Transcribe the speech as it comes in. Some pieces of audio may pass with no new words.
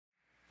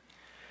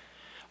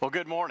Well,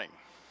 good morning.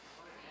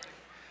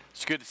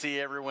 It's good to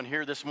see everyone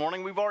here this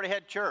morning. We've already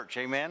had church,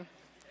 amen?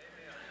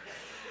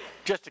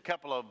 Just a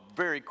couple of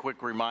very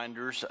quick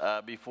reminders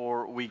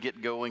before we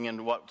get going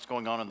into what's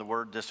going on in the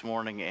Word this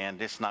morning,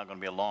 and it's not going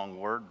to be a long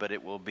word, but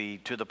it will be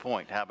to the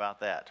point. How about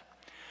that?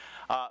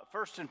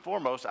 First and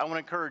foremost, I want to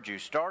encourage you,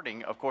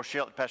 starting, of course,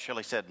 Pastor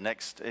Shelley said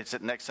next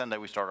Sunday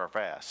we start our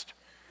fast.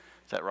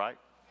 Is that right?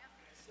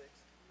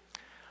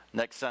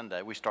 Next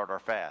Sunday, we start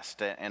our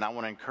fast, and I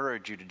want to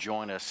encourage you to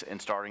join us in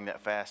starting that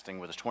fasting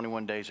with us,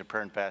 21 days of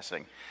prayer and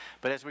fasting.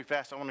 But as we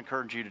fast, I want to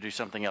encourage you to do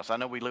something else. I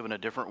know we live in a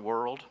different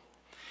world,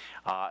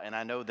 and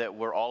I know that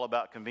we're all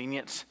about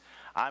convenience.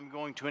 I'm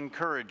going to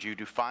encourage you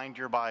to find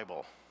your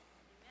Bible.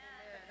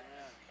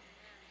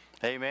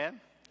 Amen.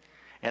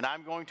 And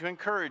I'm going to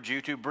encourage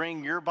you to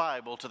bring your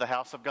Bible to the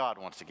house of God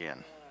once again.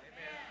 Amen.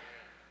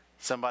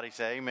 Somebody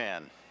say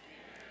amen.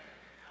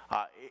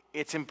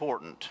 It's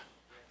important.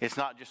 It's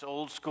not just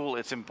old school,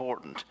 it's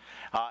important.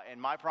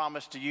 And my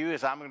promise to you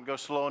is I'm going to go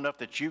slow enough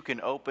that you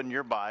can open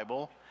your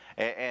Bible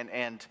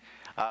and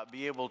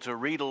be able to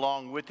read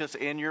along with us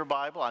in your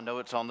Bible. I know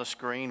it's on the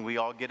screen. We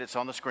all get it's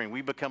on the screen.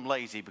 We become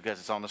lazy because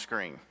it's on the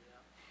screen.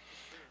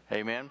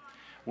 Amen.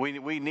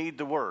 We need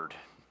the Word.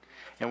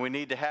 And we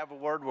need to have a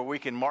word where we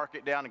can mark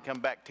it down and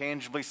come back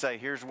tangibly say,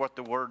 here's what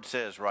the Word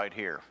says right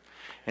here.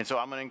 And so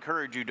I'm going to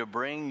encourage you to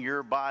bring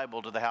your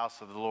Bible to the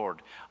house of the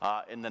Lord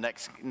in the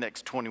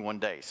next 21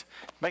 days.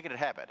 Make it a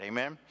habit,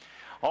 amen?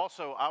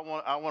 Also, I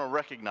want to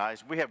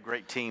recognize we have a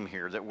great team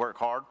here that work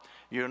hard.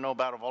 You know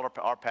about all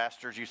our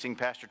pastors. You've seen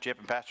Pastor Chip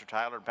and Pastor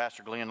Tyler and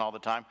Pastor Glenn all the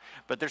time.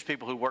 But there's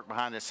people who work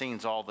behind the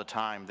scenes all the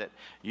time that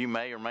you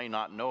may or may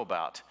not know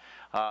about.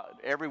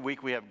 Every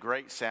week we have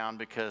great sound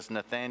because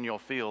Nathaniel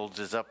Fields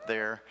is up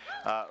there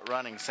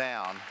running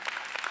sound.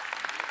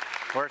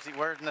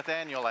 Where's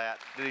Nathaniel at?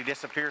 Did he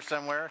disappear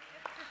somewhere?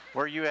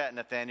 Where are you at,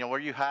 Nathaniel? Where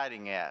are you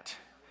hiding at?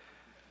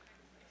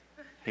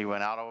 He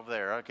went out over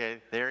there.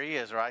 Okay, there he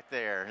is right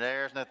there.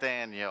 There's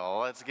Nathaniel.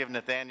 Let's give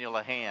Nathaniel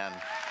a hand.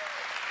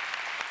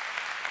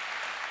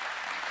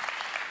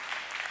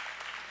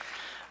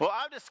 Well,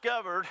 I've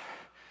discovered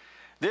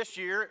this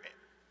year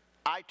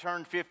I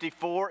turned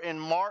 54. In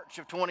March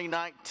of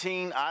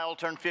 2019, I'll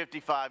turn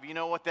 55. You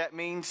know what that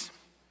means?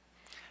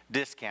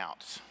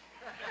 Discounts.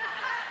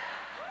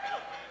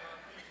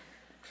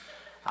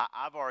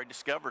 I've already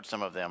discovered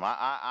some of them.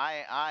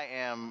 I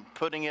am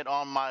putting it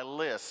on my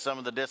list, some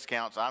of the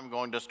discounts I'm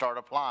going to start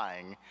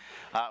applying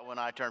when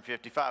I turn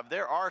 55.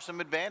 There are some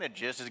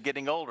advantages as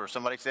getting older.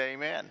 Somebody say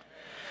amen.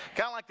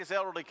 Kind of like this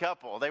elderly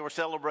couple. They just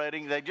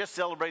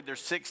celebrated their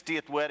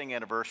 60th wedding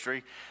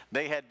anniversary.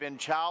 They had been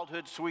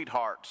childhood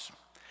sweethearts.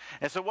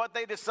 And so what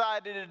they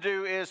decided to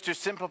do is to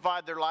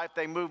simplify their life.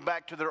 They moved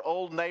back to their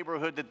old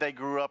neighborhood that they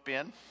grew up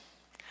in.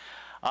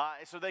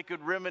 So they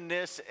could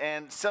reminisce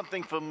and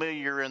something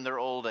familiar in their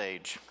old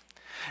age.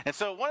 And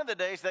so one of the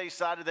days they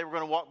decided they were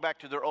going to walk back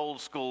to their old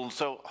school. And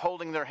so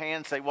holding their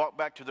hands, they walked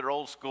back to their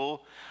old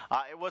school.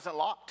 It wasn't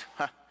locked.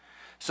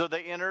 So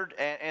they entered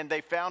and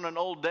they found an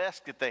old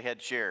desk that they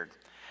had shared.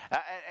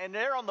 And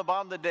there on the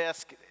bottom of the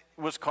desk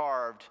was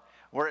carved,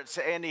 where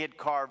Andy had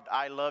carved,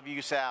 "I love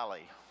you,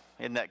 Sally."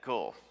 Isn't that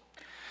cool?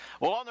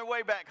 Well, on their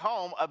way back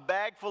home, a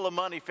bag full of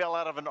money fell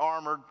out of an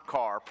armored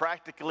car,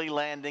 practically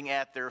landing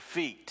at their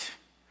feet.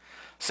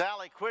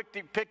 Sally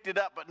quickly picked it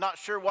up, but not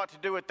sure what to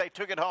do with it. They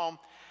took it home.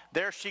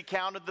 There she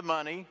counted the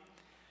money,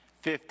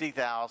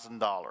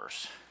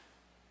 $50,000.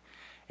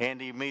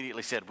 Andy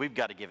immediately said, "We've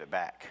got to give it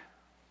back."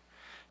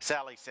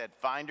 Sally said,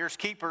 "Finders,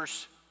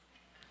 keepers."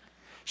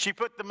 She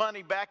put the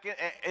money back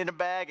in a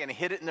bag and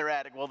hid it in their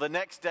attic. Well, the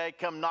next day,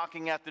 come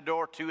knocking at the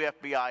door, 2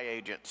 FBI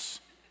agents.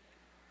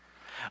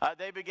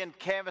 They began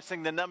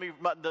canvassing the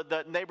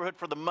neighborhood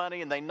for the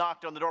money, and they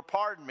knocked on the door.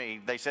 "Pardon me,"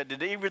 they said,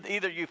 "did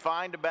either you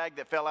find a bag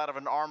that fell out of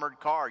an armored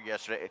car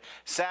yesterday?"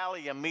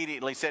 Sally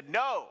immediately said,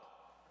 "No."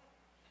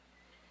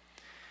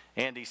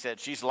 Andy said,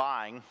 "She's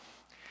lying.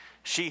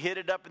 She hid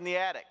it up in the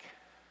attic."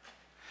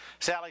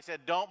 Sally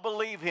said, "Don't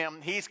believe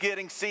him. He's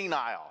getting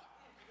senile."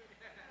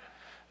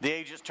 The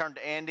agents turned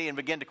to Andy and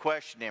began to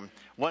question him.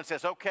 One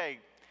says, "Okay,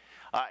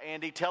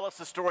 Andy, tell us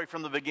the story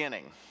from the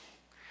beginning."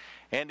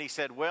 Andy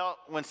said, "Well,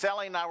 when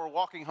Sally and I were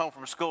walking home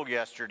from school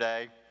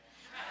yesterday,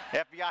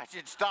 FBI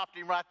agent stopped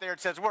him right there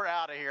and says, 'We're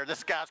out of here.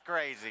 This guy's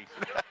crazy.'"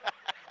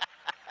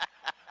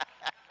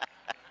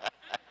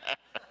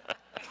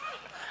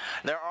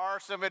 There are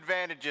some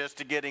advantages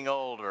to getting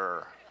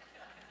older.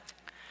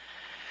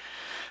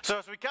 So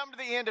as we come to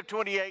the end of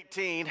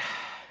 2018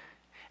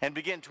 and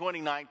begin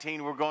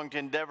 2019, we're going to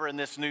endeavor in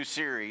this new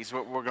series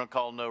what we're going to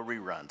call No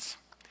Reruns.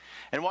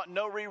 And what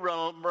No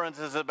Reruns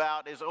is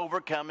about is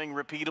overcoming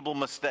repeatable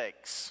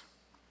mistakes.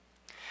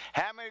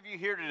 How many of you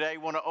here today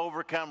want to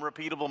overcome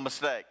repeatable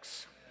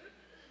mistakes?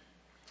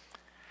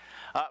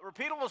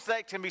 Repeatable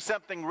mistakes can be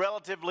something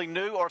relatively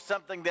new or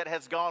something that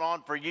has gone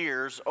on for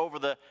years. Over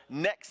the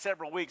next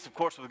several weeks, of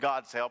course, with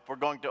God's help, we're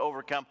going to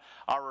overcome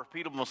our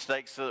repeatable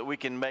mistakes so that we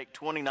can make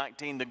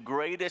 2019 the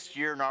greatest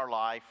year in our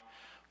life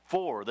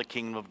for the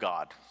kingdom of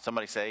God.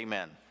 Somebody say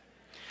amen.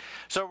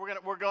 So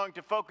we're going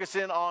to focus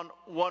in on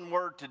one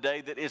word today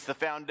that is the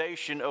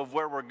foundation of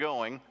where we're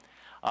going.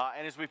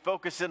 And as we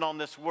focus in on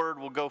this word,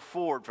 we'll go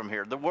forward from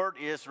here. The word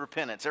is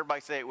repentance.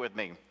 Everybody say it with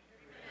me.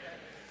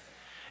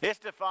 It's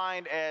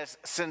defined as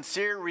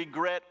sincere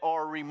regret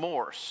or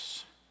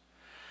remorse.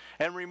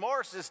 And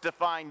remorse is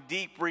defined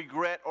deep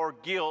regret or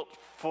guilt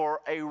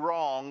for a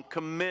wrong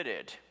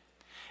committed.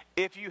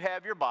 If you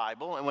have your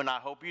Bible, and I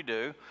hope you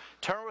do,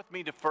 turn with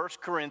me to 1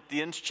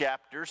 Corinthians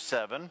chapter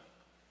 7.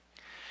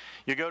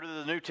 You go to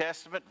the New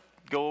Testament,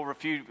 go over a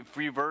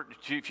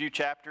few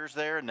chapters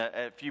there and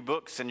a few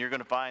books, and you're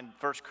going to find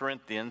 1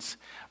 Corinthians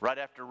right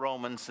after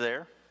Romans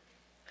there.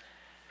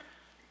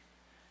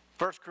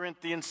 1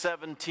 Corinthians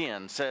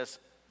 7:10 says,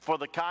 "For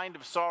the kind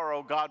of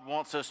sorrow God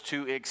wants us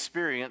to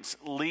experience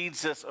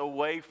leads us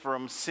away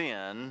from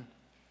sin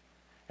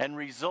and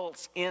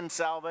results in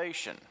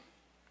salvation."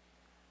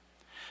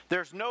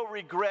 There's no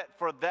regret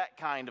for that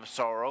kind of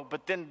sorrow,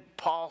 but then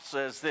Paul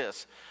says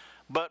this,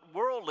 "But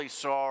worldly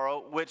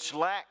sorrow, which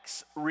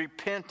lacks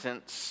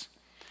repentance,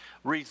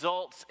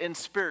 results in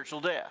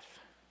spiritual death."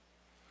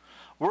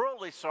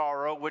 Worldly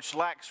sorrow, which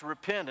lacks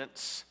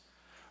repentance,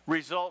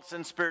 results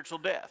in spiritual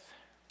death.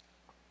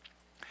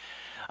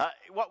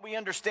 What we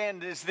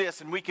understand is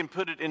this, and we can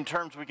put it in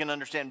terms we can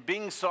understand.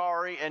 Being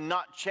sorry and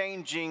not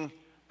changing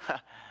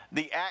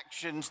the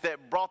actions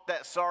that brought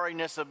that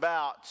sorriness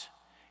about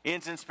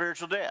ends in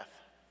spiritual death.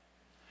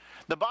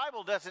 The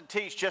Bible doesn't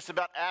teach just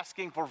about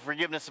asking for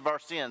forgiveness of our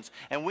sins,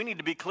 and we need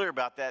to be clear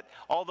about that.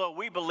 Although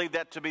we believe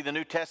that to be the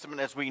New Testament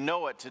as we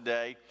know it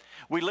today,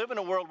 we live in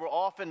a world where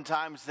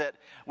oftentimes that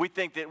we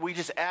think that we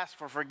just ask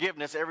for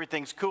forgiveness,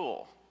 everything's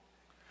cool.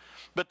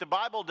 But the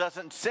Bible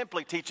doesn't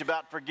simply teach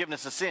about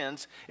forgiveness of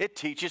sins, it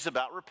teaches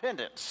about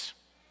repentance.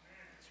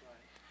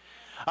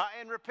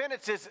 And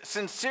repentance is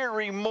sincere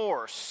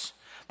remorse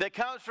that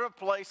comes from a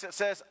place that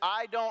says,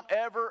 I don't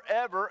ever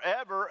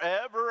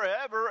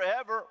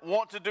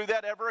want to do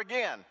that ever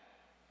again.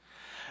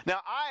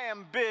 Now, I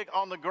am big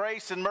on the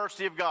grace and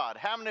mercy of God.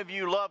 How many of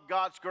you love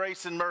God's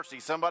grace and mercy?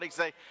 Somebody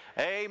say,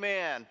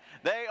 amen.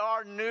 They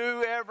are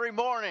new every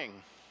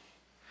morning.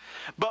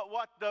 But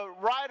what the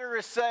writer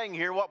is saying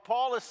here, what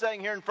Paul is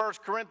saying here in 1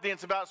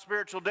 Corinthians about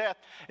spiritual death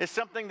is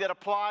something that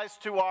applies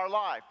to our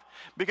life.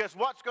 Because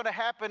what's going to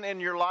happen in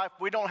your life,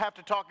 we don't have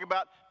to talk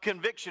about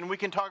conviction. We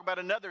can talk about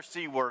another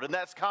C word, and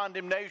that's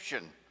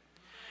condemnation.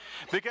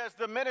 Because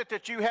the minute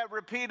that you have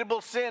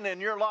repeatable sin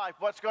in your life,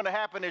 what's going to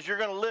happen is you're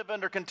going to live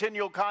under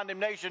continual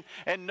condemnation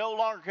and no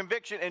longer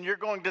conviction, and you're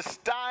going to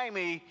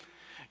stymie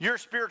your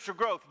spiritual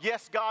growth.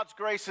 Yes, God's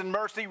grace and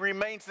mercy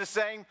remains the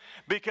same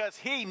because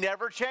He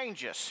never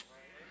changes.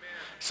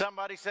 Amen.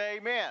 Somebody say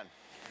amen. Amen.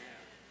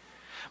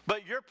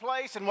 But your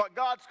place and what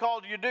God's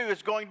called you to do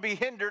is going to be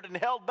hindered and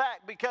held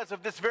back because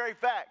of this very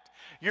fact.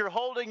 You're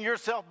holding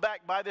yourself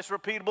back by this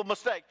repeatable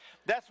mistake.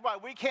 That's why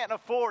we can't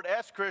afford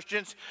as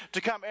Christians to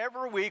come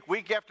every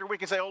week after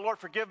week, and say, oh Lord,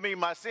 forgive me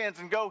my sins,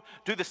 and go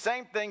do the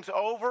same things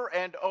over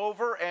and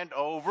over and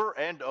over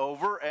and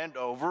over and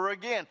over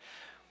again.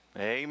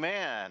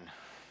 Amen.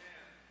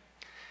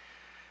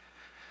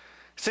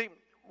 See,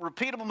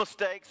 repeatable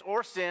mistakes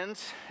or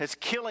sins is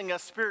killing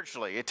us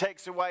spiritually. It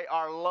takes away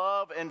our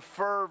love and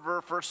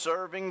fervor for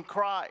serving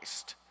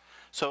Christ.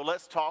 So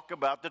let's talk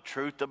about the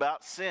truth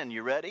about sin.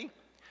 You ready?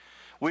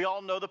 We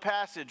all know the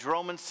passage,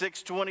 Romans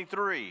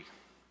 6:23.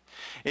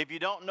 If you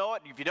don't know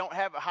it, if you don't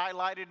have it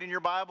highlighted in your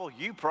Bible,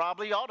 you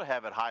probably ought to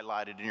have it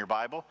highlighted in your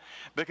Bible,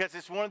 because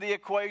it's one of the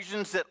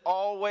equations that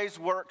always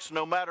works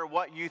no matter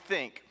what you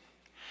think.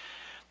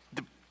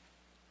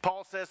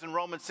 Paul says in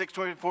Romans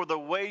 6:24, the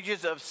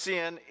wages of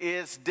sin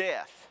is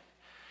death.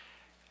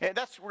 And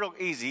that's real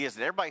easy, isn't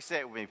it? Everybody say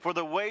it with me. For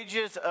the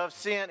wages of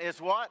sin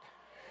is what?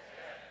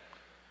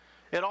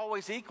 It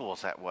always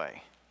equals that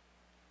way.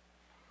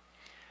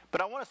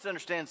 But I want us to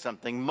understand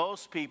something.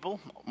 Most people,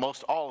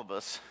 most all of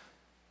us,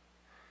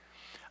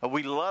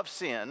 we love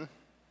sin,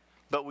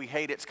 but we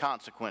hate its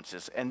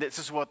consequences. And this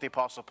is what the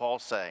Apostle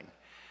Paul's saying.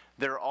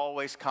 There are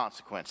always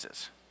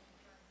consequences.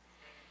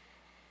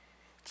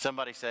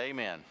 Somebody say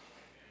amen.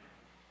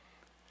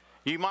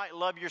 You might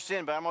love your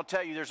sin, but I'm going to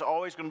tell you there's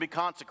always going to be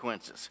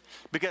consequences.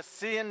 Because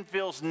sin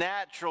feels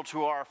natural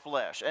to our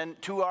flesh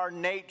and to our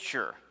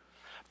nature.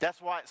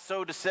 That's why it's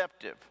so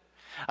deceptive.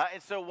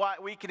 And so why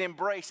we can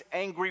embrace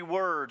angry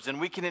words, and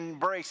we can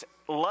embrace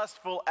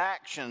lustful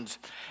actions.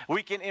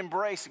 We can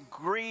embrace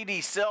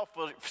greedy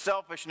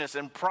selfishness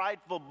and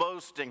prideful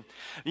boasting.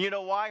 You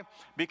know why?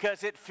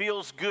 Because it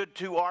feels good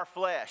to our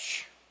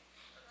flesh.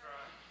 That's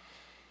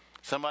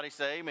right. Somebody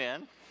say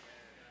amen.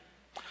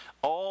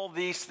 All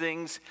these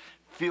things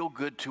feel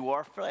good to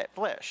our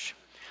flesh.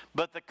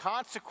 But the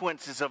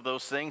consequences of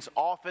those things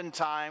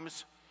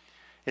oftentimes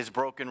is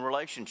broken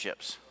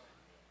relationships.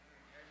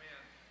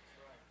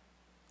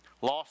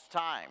 Lost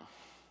time,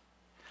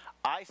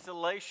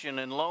 isolation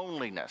and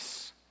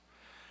loneliness,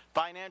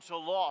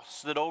 financial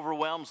loss that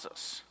overwhelms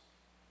us.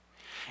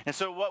 And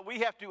so what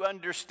we have to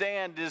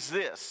understand is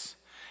this.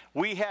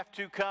 We have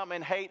to come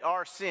and hate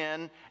our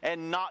sin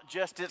and not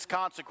just its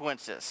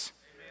consequences.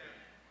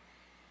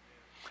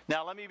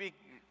 Now, let me be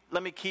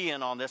let me key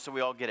in on this so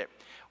we all get it.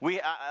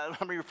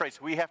 Let me rephrase.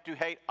 We have to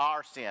hate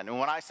our sin. And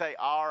when I say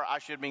our, I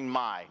should mean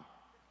my.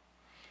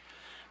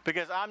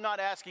 Because I'm not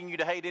asking you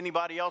to hate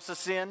anybody else's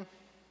sin.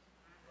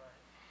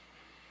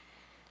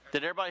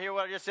 Did everybody hear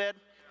what I just said?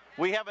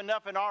 We have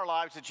enough in our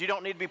lives that you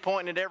don't need to be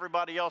pointing at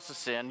everybody else's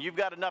sin. You've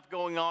got enough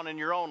going on in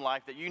your own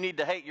life that you need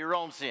to hate your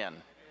own sin.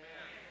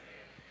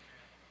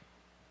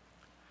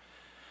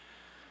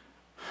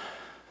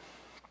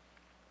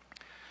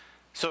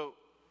 So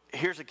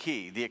here's a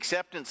key. The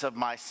acceptance of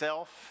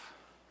myself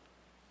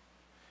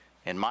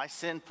and my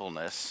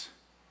sinfulness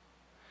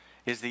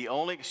is the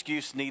only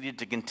excuse needed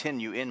to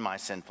continue in my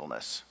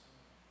sinfulness.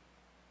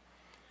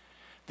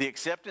 The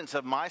acceptance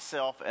of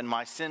myself and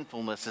my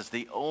sinfulness is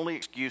the only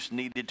excuse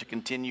needed to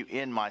continue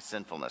in my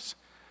sinfulness.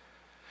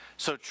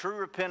 So true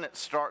repentance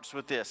starts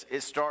with this.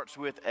 It starts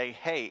with a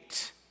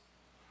hate.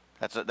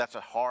 That's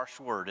a harsh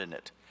word, isn't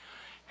it?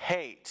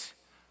 Hate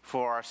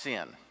for our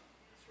sin.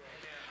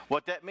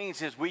 What that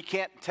means is we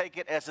can't take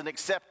it as an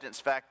acceptance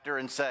factor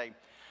and say,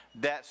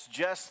 that's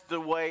just the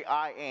way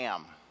I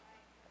am.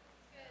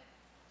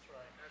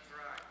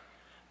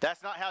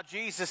 That's not how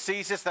Jesus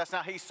sees us. That's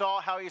not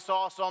how he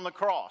saw us on the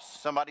cross.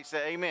 Somebody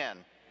say amen.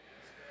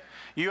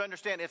 You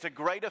understand, it's a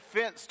great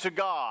offense to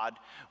God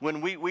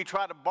when we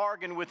try to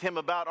bargain with him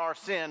about our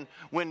sin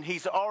when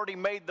he's already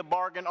made the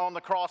bargain on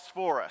the cross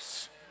for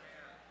us.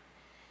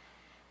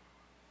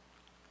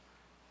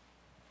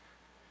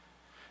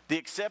 The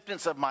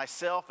acceptance of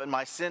myself and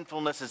my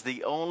sinfulness is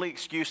the only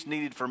excuse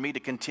needed for me to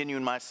continue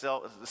in my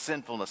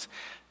sinfulness.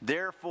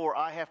 Therefore,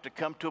 I have to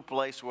come to a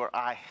place where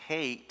I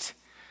hate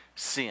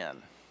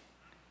sin.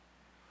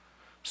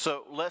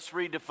 So let's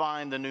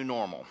redefine the new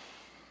normal.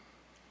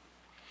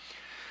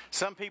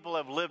 Some people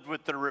have lived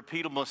with their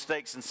repeatable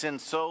mistakes and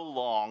sins so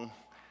long,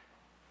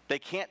 they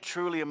can't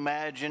truly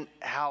imagine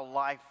how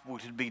life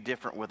would be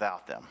different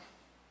without them.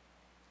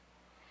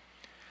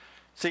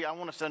 See, I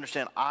want us to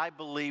understand, I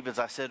believe, as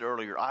I said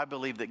earlier, I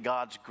believe that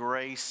God's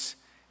grace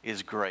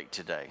is great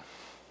today.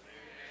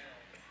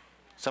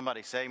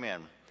 Somebody say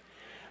amen.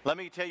 Let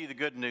me tell you the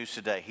good news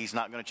today. He's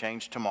not going to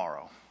change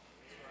tomorrow.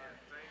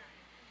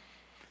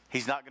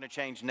 He's not going to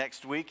change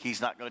next week.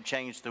 He's not going to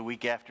change the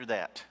week after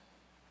that.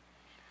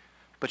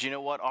 But you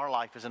know what? Our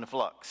life is in a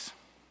flux.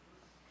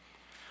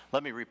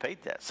 Let me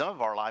repeat that. Some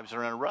of our lives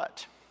are in a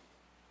rut.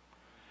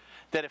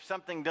 That if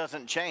something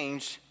doesn't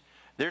change,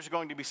 there's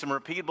going to be some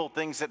repeatable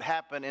things that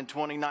happen in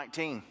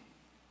 2019.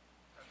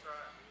 That's right.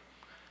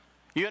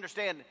 You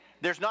understand,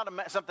 there's not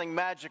something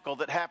magical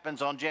that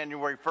happens on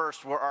January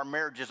 1st where our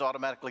marriages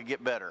automatically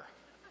get better.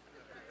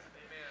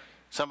 Amen.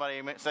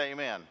 Somebody say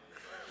amen.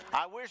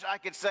 I wish I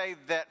could say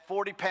that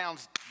 40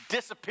 pounds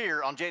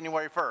disappear on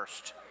January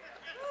 1st.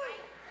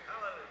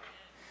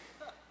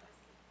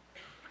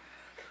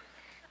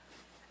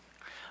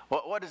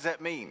 What does that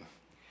mean?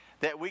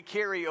 That we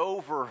carry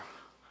over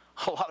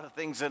a lot of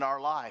things in our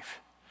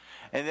life.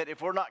 And that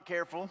if we're not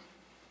careful,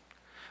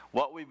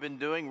 what we've been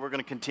doing, we're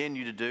going to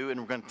continue to do, and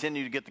we're going to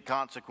continue to get the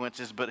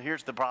consequences. But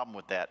here's the problem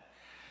with that.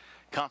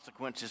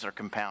 Consequences are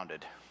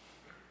compounded.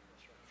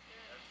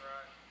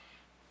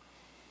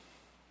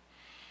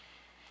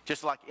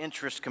 Just like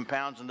interest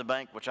compounds in the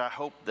bank, which I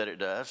hope that it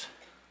does.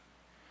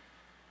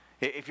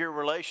 If your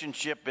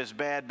relationship is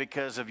bad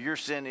because of your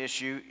sin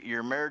issue,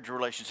 your marriage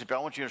relationship, I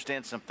want you to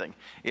understand something.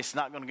 It's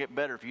not going to get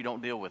better if you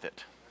don't deal with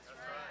it. That's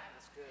right.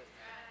 That's good.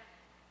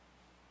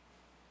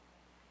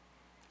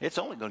 It's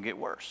only going to get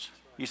worse.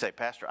 You say,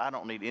 Pastor, I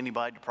don't need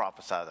anybody to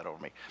prophesy that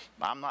over me.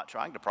 I'm not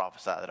trying to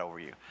prophesy that over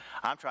you.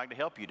 I'm trying to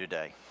help you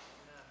today. Amen.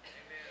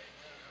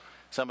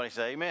 Somebody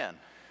say amen.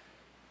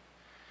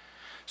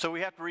 So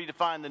we have to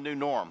redefine the new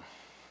norm.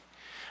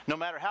 No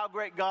matter how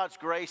great God's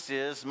grace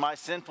is, my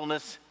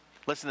sinfulness,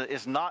 listen,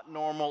 is not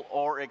normal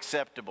or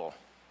acceptable.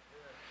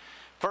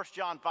 1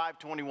 John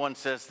 5:21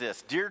 says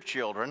this. Dear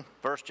children,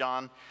 1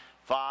 John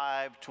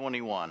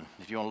 5:21,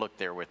 if you want to look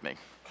there with me.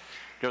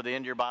 Go to the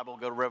end of your Bible,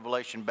 go to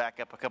Revelation, back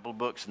up a couple of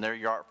books, and there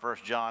you are at 1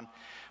 John.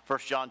 1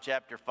 John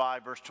chapter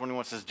 5, verse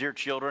 21 says, Dear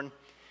children,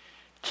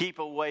 keep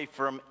away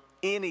from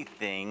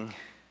anything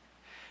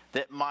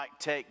that might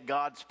take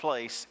God's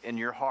place in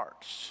your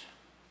hearts.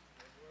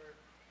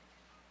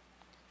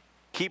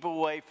 Keep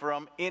away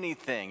from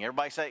anything.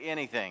 Everybody say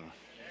anything.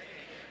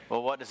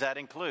 Well, what does that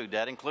include?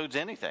 That includes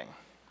anything.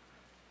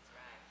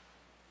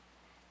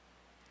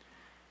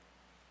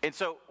 And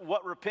so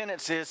what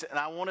repentance is, and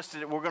I want us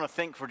to, we're going to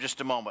think for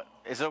just a moment.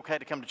 Is it okay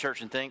to come to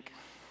church and think?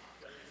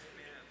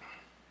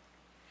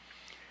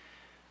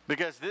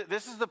 Because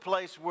this is the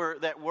place where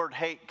that word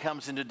hate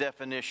comes into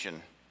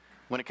definition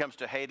when it comes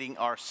to hating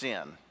our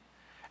sin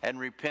and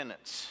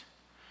repentance.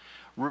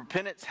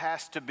 Repentance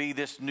has to be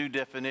this new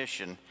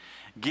definition.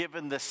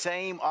 Given the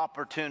same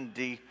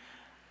opportunity,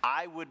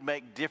 I would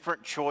make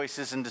different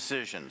choices and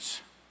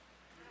decisions.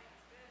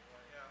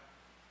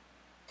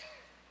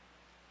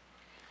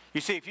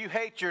 You see, if you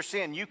hate your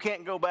sin, you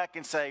can't go back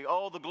and say,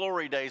 oh, the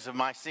glory days of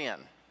my sin.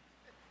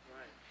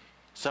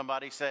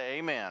 Somebody say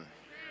amen.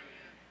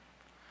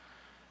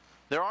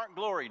 There aren't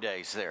glory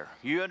days there.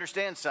 You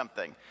understand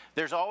something.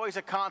 There's always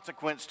a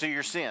consequence to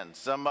your sins.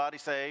 Somebody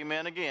say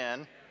amen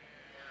again.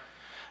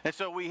 And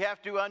so we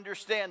have to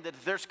understand that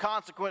if there's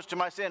consequence to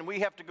my sin, we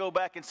have to go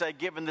back and say,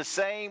 given the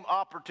same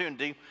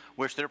opportunity,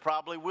 which there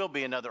probably will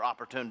be another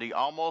opportunity,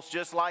 almost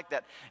just like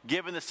that,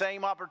 given the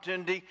same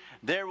opportunity,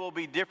 there will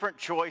be different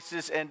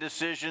choices and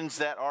decisions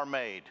that are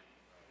made.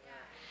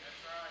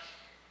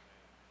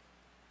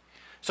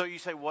 So you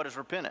say, what is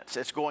repentance?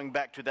 It's going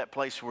back to that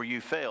place where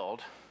you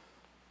failed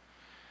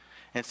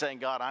and saying,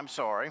 God, I'm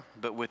sorry,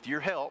 but with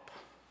your help,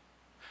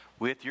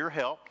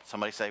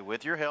 somebody say,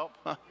 with your help,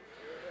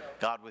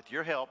 God, with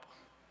your help,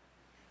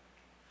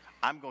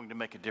 I'm going to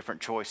make a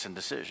different choice and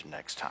decision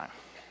next time.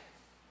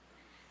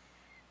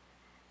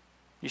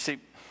 You see,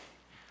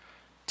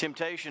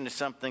 temptation is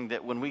something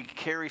that when we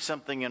carry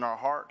something in our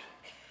heart,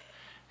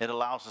 it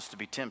allows us to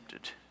be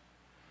tempted.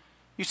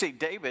 You see,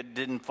 David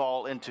didn't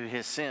fall into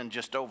his sin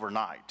just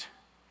overnight.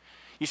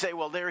 You say,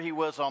 well, there he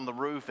was on the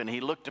roof and he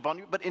looked upon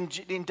you. But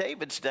in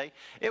David's day,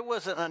 it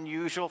wasn't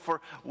unusual for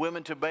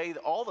women to bathe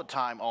all the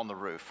time on the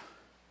roof.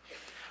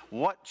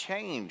 What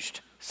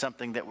changed?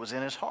 Something that was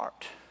in his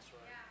heart.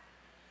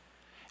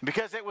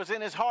 Because it was in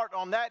his heart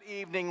on that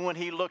evening when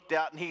he looked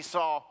out and he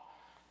saw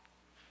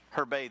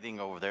her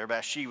bathing over there,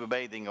 Bathsheba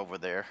bathing over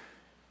there.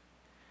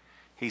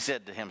 He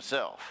said to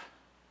himself,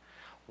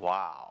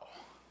 wow,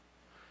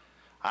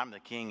 I'm the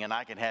king and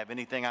I can have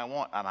anything I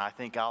want, and I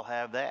think I'll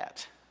have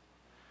that.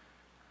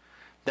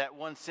 That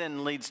one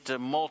sin leads to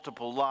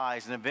multiple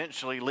lies and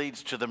eventually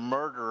leads to the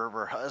murder of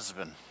her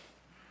husband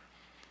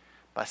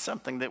by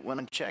something that went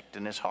unchecked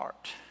in his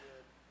heart.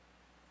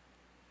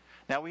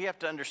 Now we have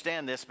to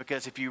understand this,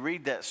 because if you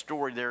read that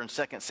story there in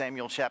 2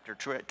 Samuel chapter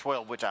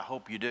 12, which I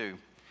hope you do,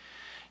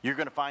 you're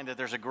going to find that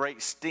there's a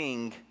great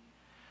sting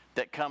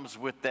that comes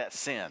with that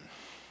sin.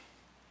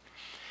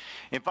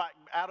 In fact,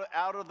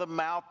 out of the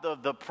mouth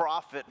of the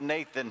prophet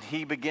Nathan,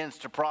 he begins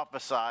to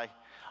prophesy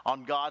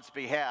on God's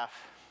behalf.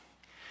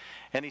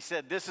 And he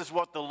said, this is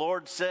what the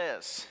Lord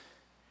says.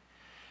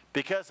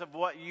 Because of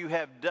what you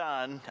have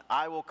done,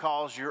 I will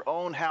cause your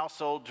own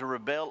household to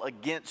rebel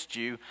against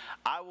you.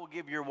 I will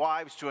give your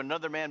wives to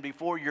another man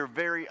before your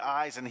very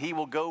eyes, and he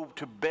will go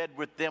to bed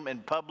with them in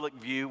public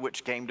view,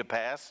 which came to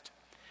pass.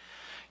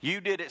 You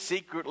did it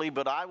secretly,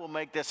 but I will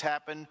make this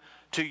happen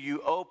to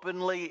you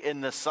openly in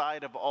the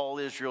sight of all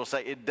Israel.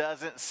 Say, it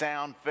doesn't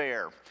sound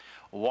fair.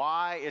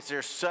 Why is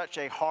there such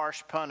a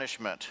harsh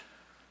punishment?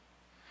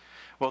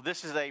 Well,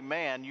 this is a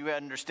man, you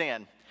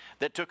understand,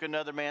 that took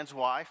another man's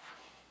wife,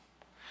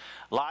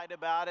 lied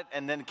about it,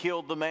 and then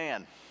killed the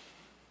man.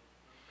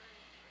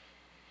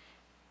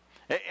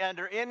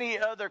 Under any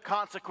other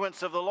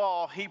consequence of the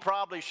law, he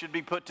probably should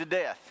be put to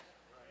death.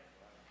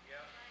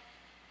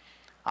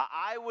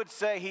 I would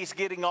say he's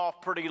getting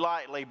off pretty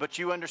lightly, but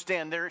you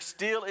understand there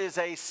still is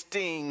a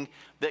sting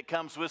that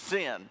comes with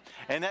sin.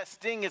 And that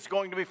sting is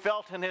going to be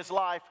felt in his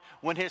life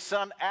when his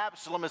son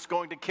Absalom is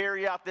going to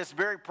carry out this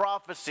very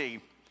prophecy.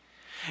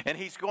 And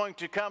he's going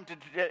to come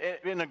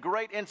in a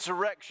great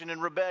insurrection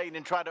and rebellion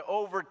and try to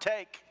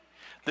overtake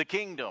the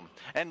kingdom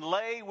and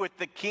lay with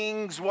the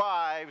king's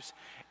wives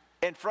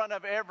in front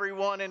of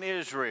everyone in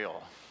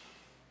Israel.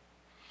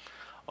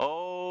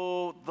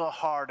 Oh, the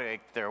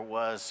heartache there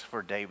was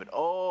for David.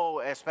 Oh,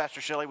 as Pastor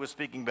Shelley was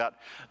speaking about,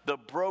 the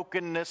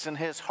brokenness in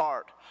his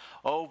heart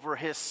over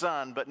his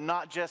son, but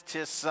not just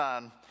his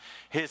son,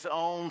 his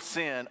own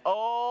sin.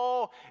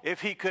 Oh,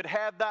 if he could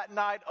have that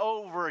night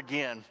over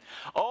again.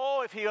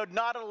 Oh, if he had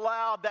not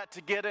allowed that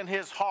to get in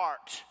his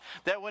heart,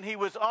 that when he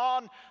was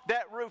on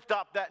that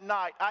rooftop that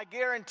night, I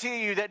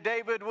guarantee you that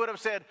David would have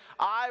said,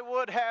 I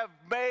would have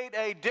made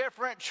a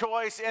different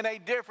choice and a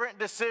different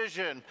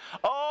decision.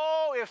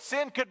 Oh, if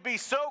sin could be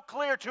so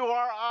clear to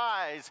our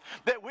eyes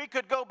that we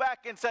could go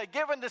back and say,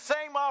 given the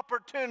same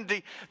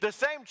opportunity, the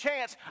same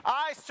chance,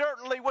 I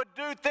certainly would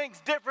do things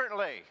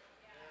differently.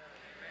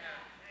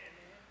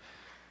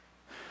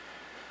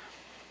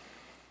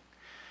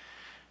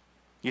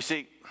 You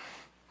see,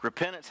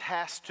 repentance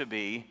has to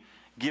be,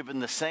 given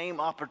the same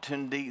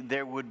opportunity,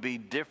 there would be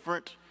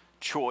different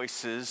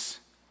choices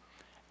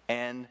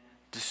and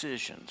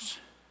decisions.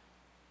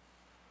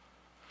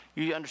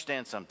 You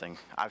understand something.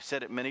 I've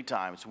said it many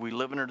times. We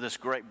live under this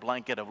great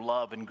blanket of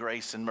love and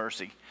grace and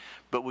mercy,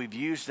 but we've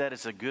used that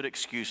as a good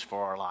excuse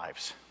for our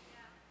lives.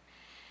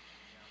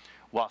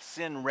 While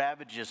sin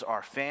ravages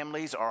our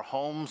families, our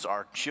homes,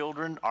 our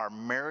children, our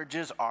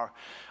marriages, our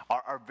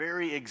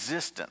very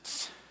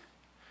existence,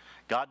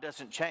 God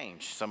doesn't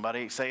change.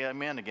 Somebody say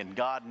amen again.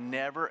 God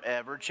never,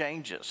 ever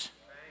changes.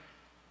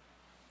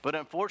 But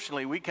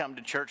unfortunately, we come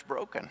to church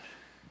broken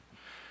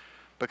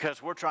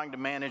because we're trying to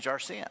manage our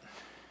sin.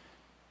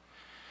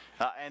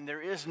 And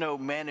there is no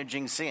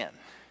managing sin.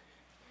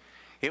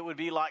 It would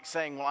be like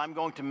saying, well, I'm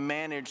going to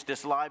manage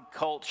this live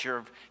culture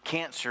of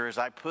cancer as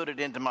I put it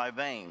into my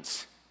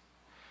veins.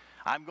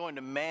 I'm going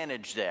to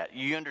manage that.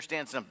 You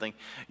understand something?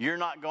 You're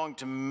not going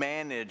to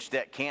manage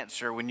that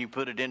cancer when you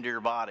put it into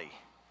your body.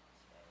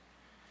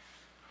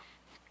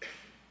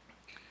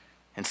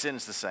 And sin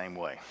is the same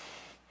way.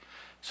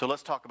 So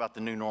let's talk about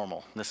the new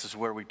normal. This is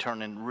where we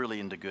turn really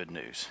into good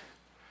news.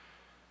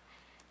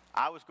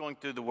 I was going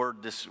through the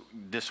Word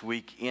this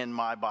week in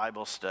my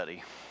Bible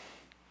study.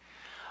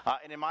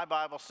 And in my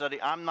Bible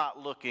study, I'm not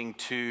looking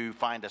to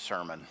find a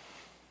sermon.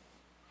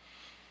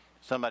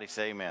 Somebody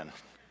say amen.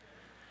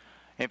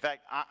 In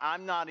fact,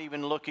 I'm not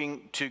even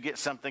looking to get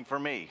something for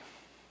me.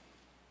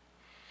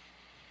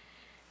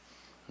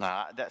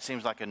 Now, that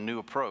seems like a new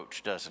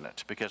approach, doesn't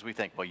it? Because we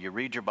think, well, you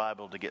read your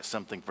Bible to get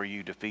something for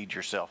you to feed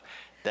yourself.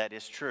 That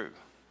is true.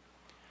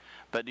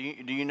 But do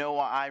you know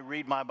why I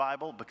read my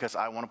Bible? Because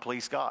I want to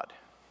please God.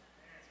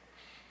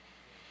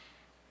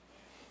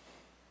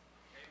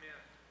 Amen.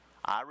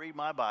 I read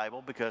my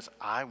Bible because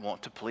I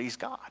want to please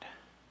God.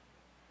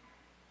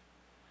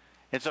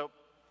 And so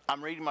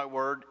I'm reading my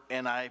Word,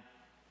 and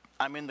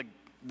I'm in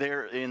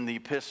the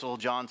epistle,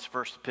 John's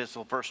first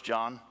epistle, 1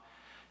 John.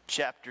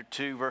 Chapter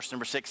 2, verse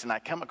number 6, and I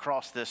come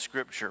across this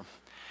scripture,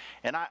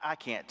 and I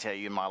can't tell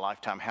you in my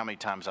lifetime how many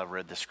times I've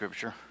read this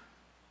scripture.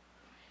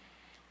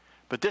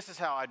 But this is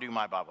how I do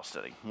my Bible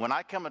study. When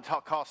I come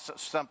across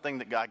something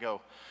that I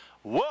go,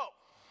 whoa,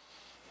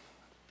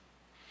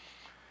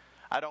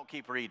 I don't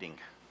keep reading.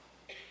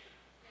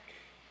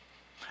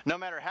 No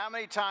matter how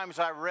many times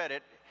I've read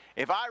it,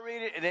 if I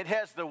read it and it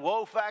has the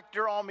whoa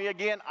factor on me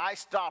again, I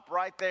stop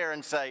right there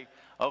and say,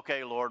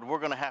 okay, Lord, we're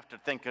going to have to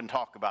think and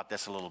talk about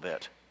this a little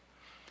bit.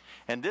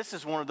 And this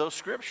is one of those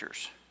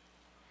scriptures.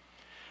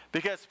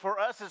 Because for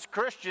us as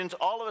Christians,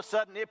 all of a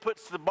sudden it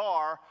puts the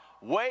bar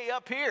way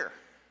up here.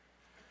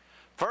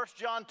 1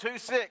 John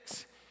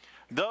 2:6.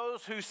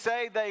 Those who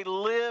say they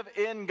live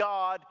in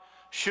God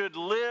should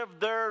live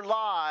their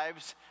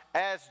lives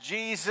as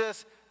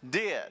Jesus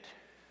did.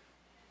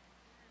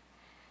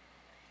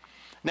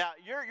 Now,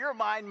 your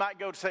mind might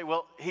go to say,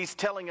 well, he's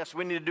telling us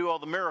we need to do all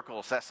the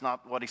miracles. That's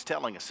not what he's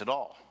telling us at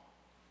all.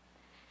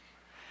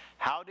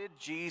 How did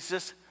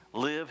Jesus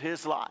live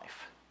his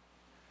life?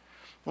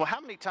 Well, how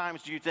many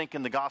times do you think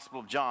in the Gospel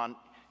of John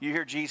you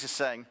hear Jesus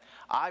saying,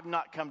 I've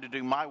not come to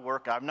do my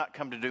work, I've not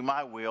come to do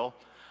my will,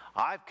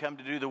 I've come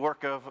to do the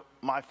work of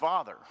my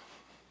Father?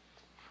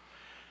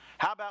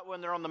 How about when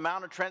they're on the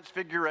Mount of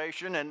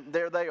Transfiguration and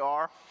there they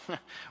are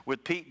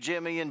with Pete,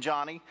 Jimmy, and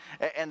Johnny,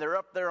 and they're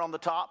up there on the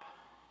top?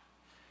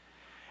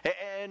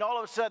 And all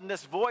of a sudden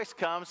this voice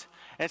comes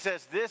and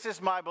says, this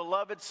is my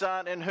beloved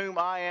Son in whom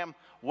I am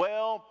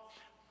well,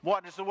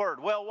 what is the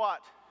word? Well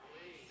what?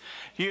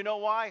 You know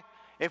why?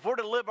 If we're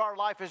to live our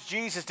life as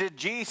Jesus did,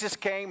 Jesus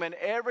came and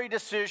every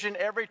decision,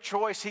 every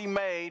choice he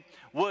made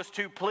was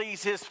to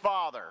please his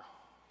Father.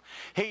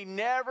 He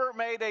never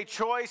made a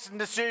choice and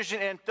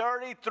decision in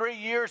 33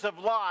 years of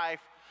life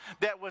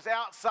that was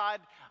outside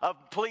of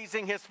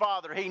pleasing his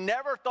Father. He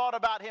never thought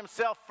about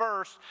himself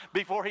first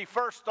before he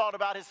first thought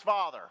about his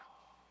Father.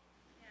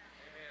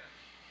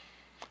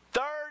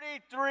 Yeah.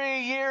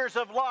 33 years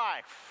of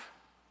life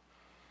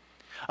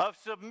of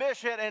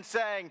submission and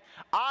saying,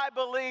 I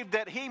believe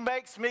that he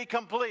makes me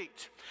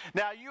complete.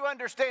 Now you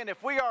understand,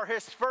 if we are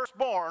his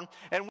firstborn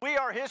and we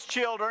are his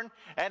children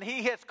and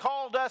he has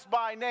called us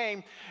by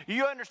name,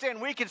 you understand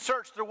we can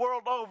search the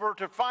world over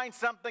to find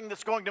something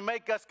that's going to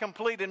make us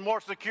complete and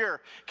more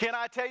secure. Can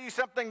I tell you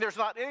something? There's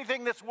not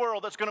anything in this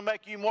world that's going to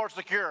make you more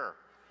secure.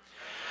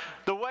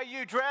 The way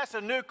you dress,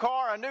 a new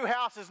car, a new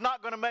house is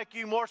not going to make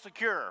you more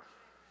secure.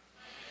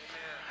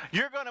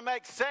 You're going to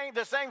make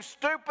the same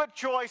stupid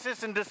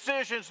choices and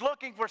decisions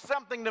looking for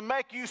something to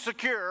make you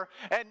secure,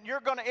 and you're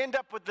going to end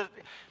up with the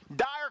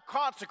dire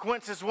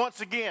consequences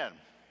once again.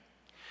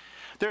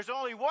 There's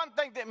only one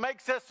thing that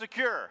makes us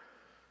secure: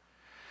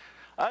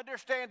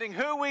 understanding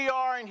who we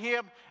are in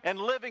him and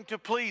living to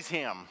please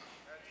him.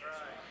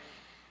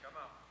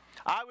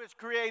 I was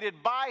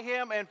created by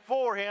him and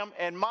for him,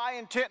 and my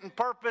intent and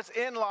purpose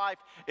in life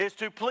is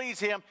to please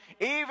him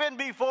even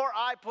before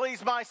I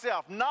please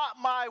myself. Not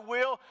my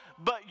will,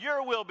 but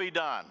your will be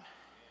done.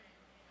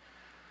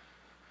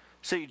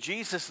 See,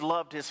 Jesus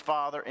loved his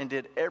Father and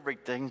did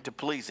everything to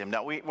please him.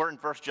 Now, we're in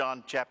 1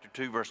 John chapter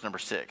 2, verse number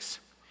 6.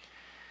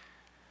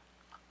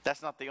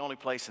 That's not the only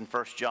place in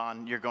 1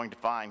 John you're going to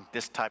find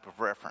this type of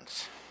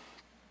reference.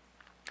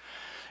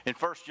 In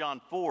 1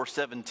 John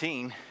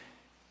 4:17,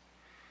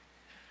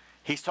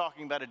 he's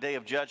talking about a day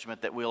of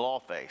judgment that we'll all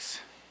face.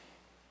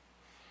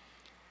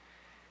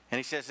 And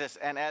he says this,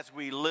 and as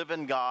we live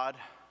in God,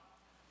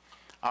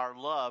 our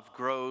love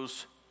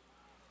grows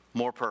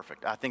more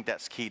perfect. I think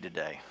that's key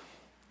today.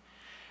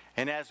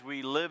 And as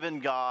we live in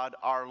God,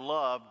 our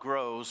love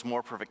grows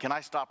more perfect. Can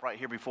I stop right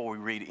here before we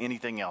read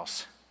anything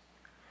else?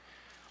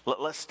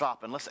 Let's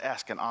stop and let's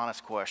ask an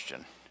honest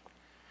question.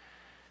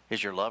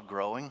 Is your love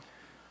growing?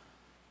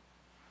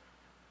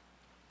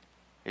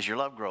 Is your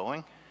love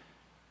growing?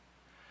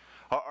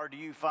 Or do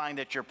you find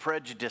that your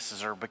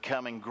prejudices are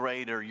becoming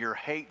greater, your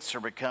hates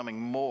are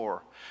becoming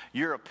more,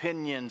 your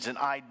opinions and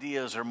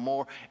ideas are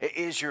more?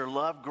 Is your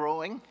love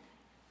growing?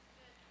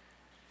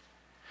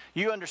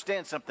 You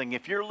understand something.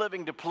 If you're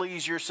living to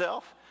please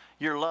yourself,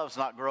 your love's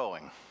not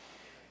growing.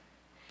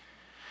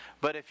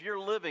 But if you're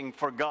living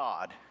for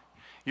God,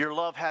 Your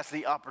love has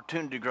the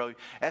opportunity to grow.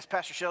 As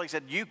Pastor Shelley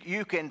said,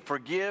 you can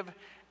forgive,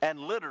 and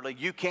literally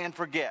you can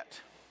forget.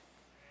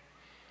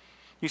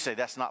 You say,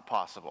 that's not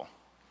possible.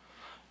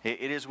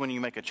 It is when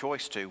you make a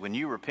choice to. When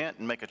you repent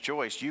and make a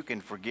choice, you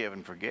can forgive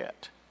and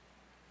forget.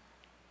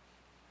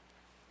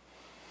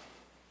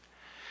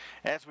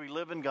 As we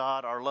live in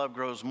God, our love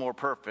grows more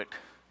perfect.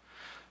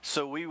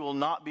 So we will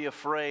not be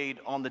afraid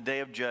on the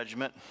day of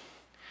judgment.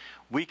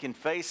 We can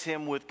face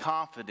Him with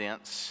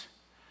confidence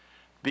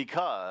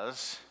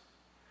because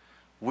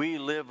we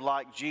live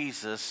like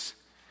Jesus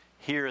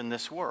here in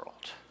this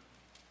world.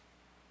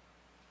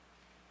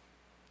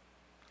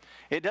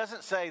 It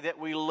doesn't say that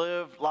we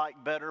live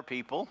like better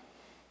people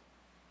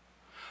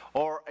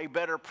or a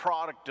better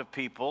product of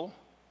people.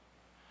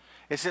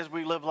 It says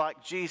we live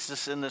like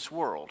Jesus in this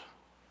world.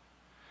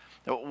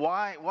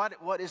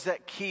 What is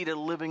that key to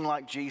living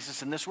like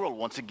Jesus in this world?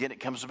 Once again, it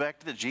comes back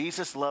to that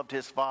Jesus loved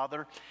His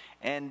Father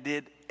and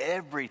did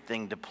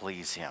everything to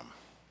please Him.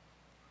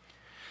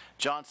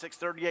 John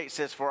 6:38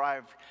 says, "For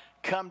I've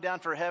come down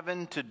from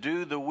heaven to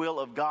do the will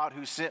of God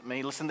who sent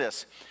me." Listen to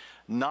this.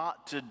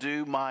 "Not to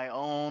do my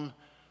own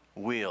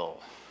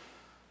will."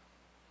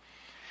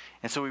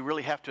 And so we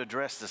really have to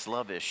address this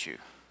love issue.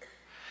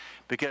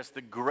 Because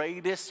the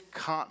greatest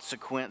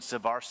consequence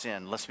of our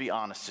sin, let's be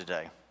honest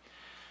today,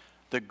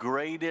 the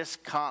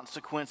greatest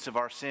consequence of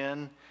our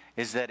sin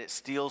is that it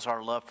steals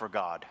our love for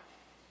God.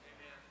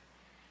 Amen.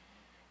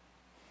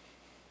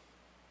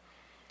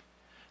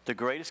 The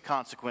greatest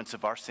consequence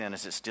of our sin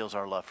is it steals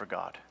our love for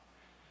God.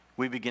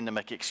 We begin to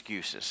make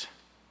excuses.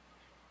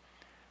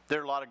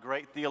 There are a lot of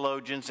great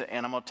theologians,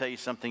 and I'm going to tell you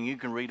something, you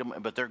can read them,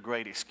 but they're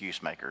great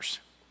excuse makers.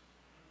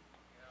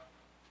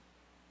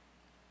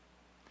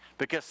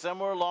 Because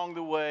somewhere along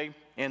the way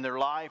in their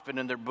life and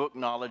in their book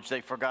knowledge,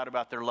 they forgot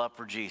about their love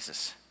for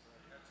Jesus.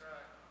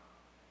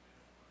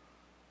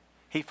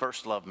 He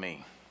first loved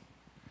me.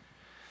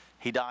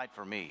 He died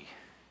for me.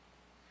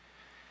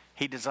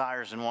 He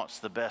desires and wants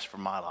the best for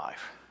my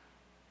life.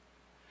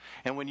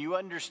 And when you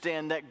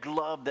understand that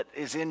love that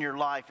is in your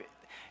life,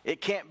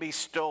 it can't be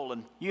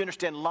stolen. You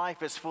understand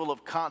life is full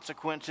of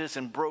consequences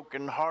and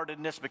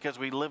brokenheartedness because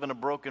we live in a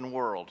broken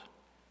world.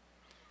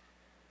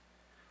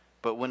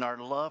 But when our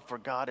love for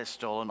God is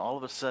stolen, all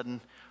of a sudden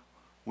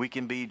we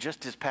can be,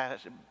 just as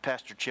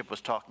Pastor Chip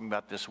was talking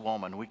about this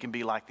woman, we can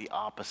be like the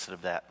opposite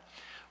of that,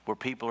 where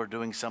people are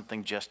doing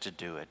something just to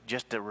do it,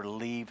 just to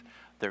relieve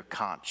their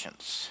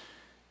conscience,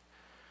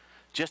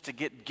 just to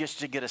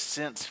get a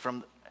sense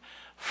from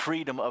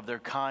freedom of their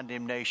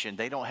condemnation.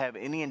 They don't have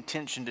any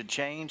intention to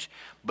change,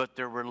 but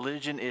their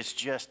religion is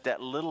just that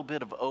little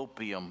bit of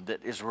opium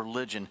that is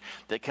religion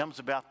that comes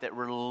about that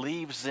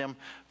relieves them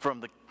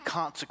from the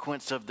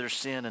consequence of their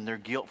sin and their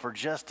guilt for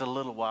just a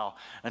little while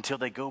until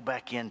they go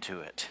back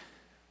into it.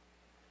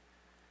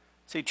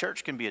 See,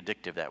 church can be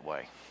addictive that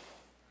way.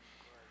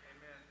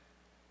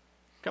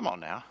 Come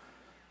on now.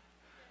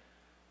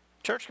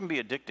 Church can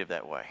be addictive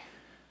that way.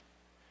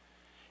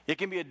 It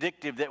can be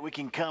addictive that we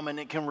can come and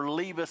it can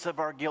relieve us of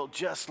our guilt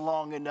just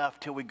long enough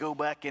till we go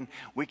back and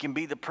we can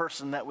be the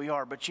person that we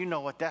are. But you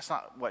know what? That's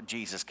not what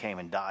Jesus came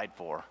and died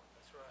for.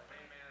 That's right.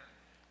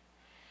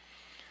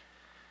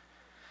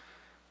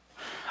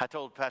 Amen. I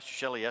told Pastor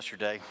Shelley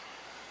yesterday,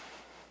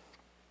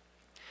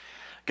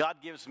 God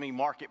gives me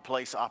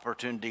marketplace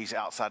opportunities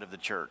outside of the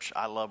church.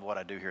 I love what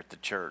I do here at the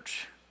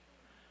church.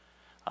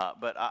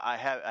 But I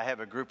have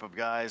a group of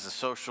guys, a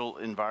social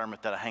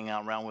environment that I hang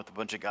out around with, a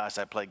bunch of guys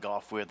I play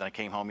golf with. And I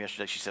came home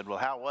yesterday. She said, "Well,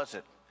 how was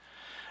it?"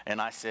 And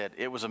I said,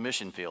 "It was a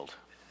mission field."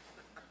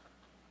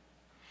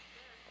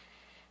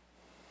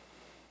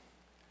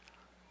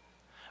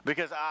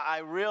 Because I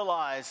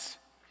realize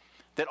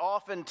that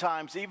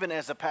oftentimes, even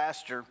as a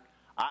pastor,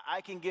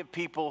 I can give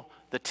people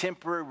the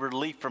temporary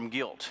relief from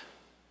guilt.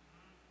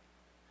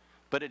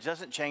 But it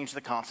doesn't change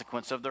the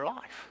consequence of their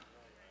life.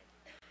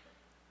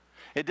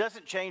 It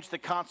doesn't change the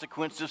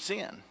consequence of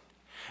sin.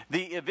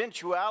 The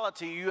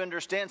eventuality, you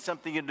understand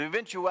something, the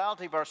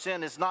eventuality of our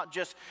sin is not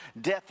just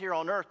death here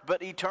on earth,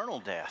 but eternal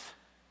death.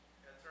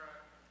 That's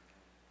right.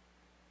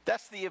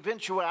 That's the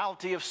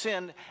eventuality of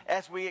sin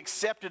as we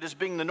accept it as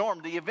being the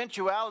norm. The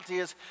eventuality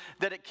is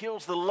that it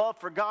kills the love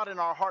for God in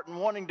our heart and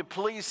wanting to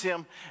please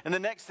Him. And the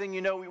next thing you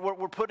know,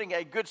 we're putting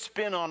a good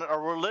spin on it, a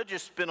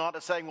religious spin on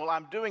it, saying, well,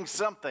 I'm doing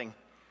something.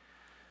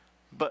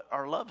 But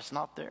our love is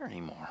not there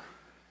anymore.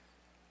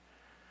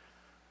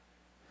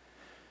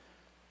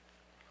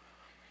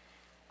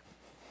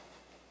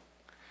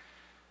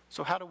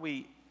 So how do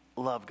we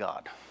love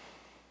God?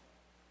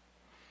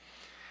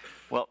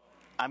 Well,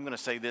 I'm going to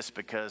say this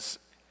because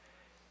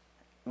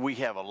we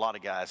have a lot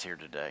of guys here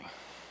today.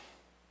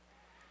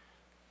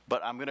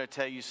 But I'm going to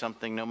tell you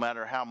something, no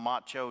matter how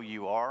macho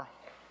you are,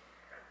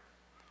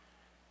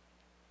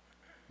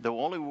 the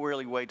only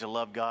really way to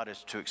love God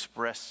is to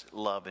express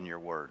love in your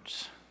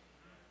words.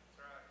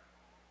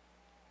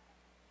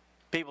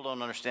 People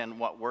don't understand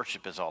what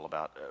worship is all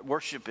about.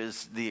 Worship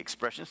is the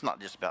expression. It's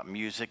not just about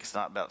music. It's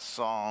not about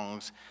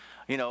songs.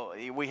 You know,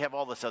 we have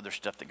all this other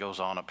stuff that goes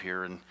on up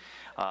here, and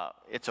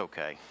it's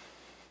okay.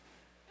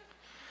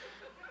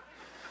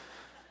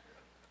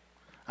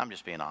 I'm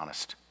just being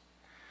honest.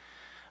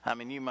 I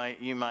mean, you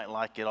might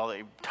like it all.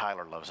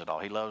 Tyler loves it all.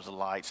 He loves the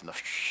lights and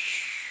the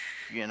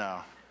you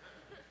know.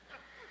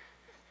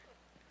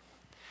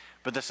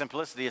 But the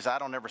simplicity is I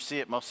don't ever see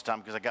it most of the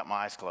time because I got my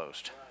eyes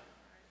closed.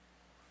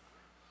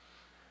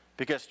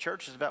 Because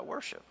church is about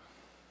worship.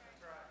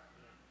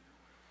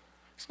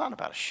 It's not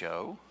about a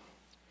show.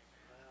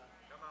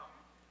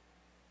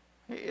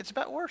 It's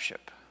about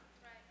worship.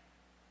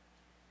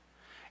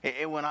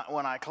 When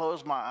I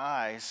close my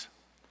eyes,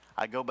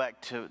 I go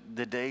back to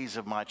the days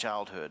of my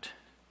childhood.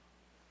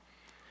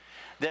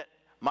 That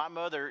my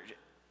mother,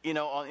 you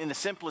know, in the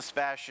simplest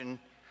fashion,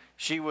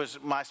 she was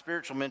my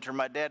spiritual mentor.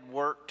 My dad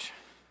worked.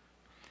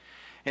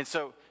 And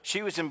so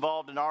she was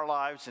involved in our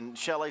lives and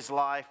Shelley's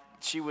life.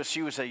 She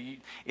was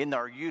in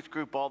our youth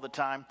group all the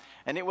time.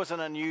 And it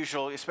wasn't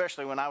unusual,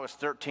 especially when I was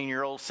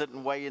 13-year-old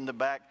sitting way in the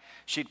back.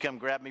 She'd come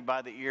grab me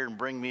by the ear and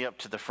bring me up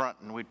to the front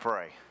and we'd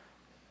pray.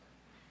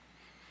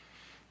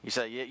 You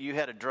say, yeah, you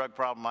had a drug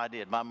problem. I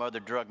did. My mother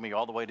drugged me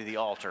all the way to the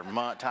altar,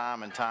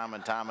 time and time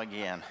and time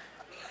again.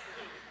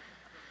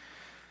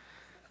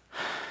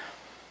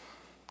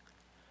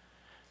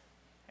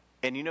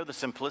 And you know the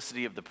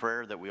simplicity of the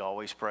prayer that we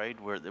always prayed,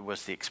 where it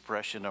was the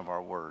expression of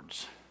our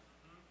words.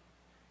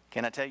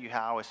 Can I tell you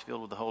how I was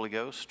filled with the Holy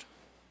Ghost?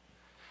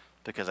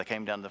 Because I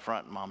came down to the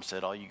front and Mom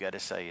said, all you got to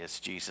say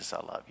is, Jesus, I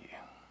love you.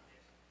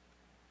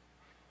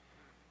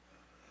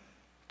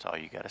 That's all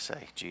you got to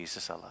say.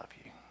 Jesus, I love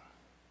you.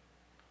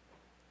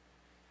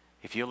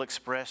 If you'll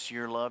express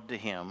your love to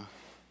Him,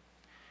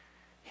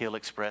 He'll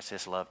express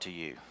His love to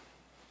you.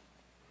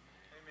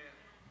 Amen.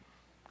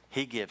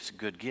 He gives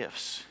good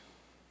gifts.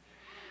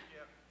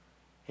 Yep.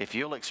 If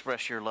you'll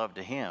express your love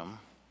to Him,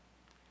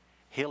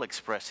 He'll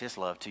express His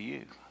love to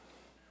you.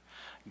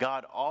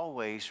 God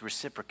always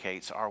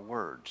reciprocates our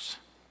words.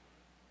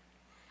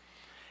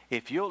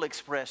 If you'll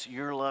express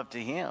your love to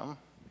Him,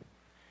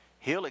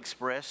 He'll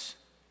express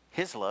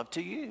His love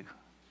to you.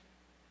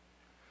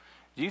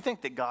 Do you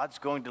think that God's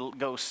going to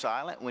go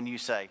silent when you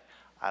say,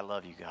 I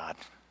love you, God?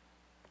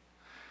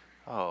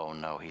 Oh,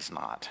 no, He's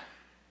not.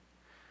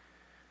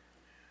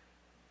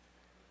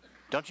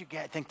 Don't you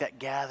think that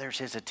gathers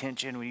His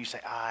attention when you say,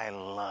 I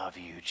love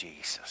you,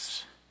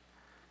 Jesus?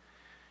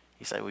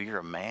 You say, well, you're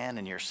a man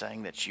and you're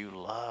saying that you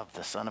love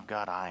the Son of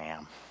God. I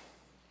am.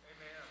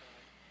 Amen.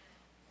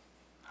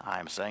 I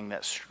am saying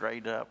that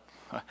straight up.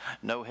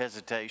 No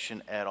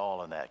hesitation at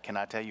all in that. Can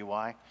I tell you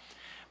why?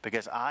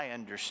 Because I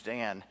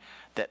understand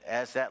that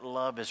as that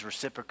love is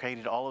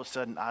reciprocated, all of a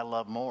sudden I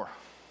love more. Amen.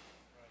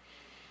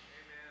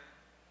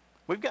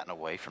 We've gotten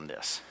away from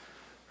this.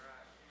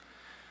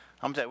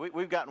 I'm saying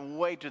we've gotten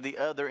way to the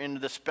other end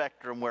of the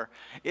spectrum where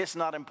it's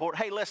not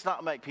important. Hey, let's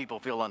not make people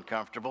feel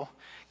uncomfortable.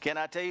 Can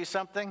I tell you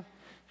something?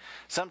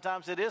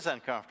 Sometimes it is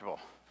uncomfortable.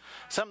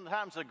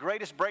 Sometimes the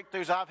greatest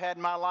breakthroughs I've had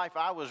in my life,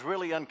 I was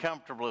really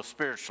uncomfortable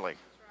spiritually.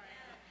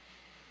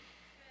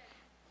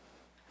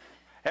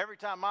 Every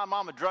time my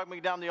mama drugged me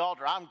down the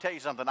altar, I'm going to tell you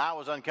something, I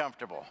was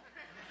uncomfortable.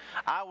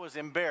 I was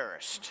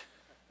embarrassed.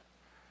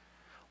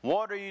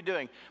 What are you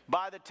doing?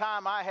 By the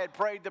time I had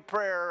prayed the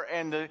prayer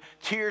and the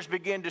tears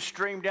began to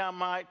stream down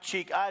my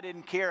cheek, I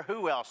didn't care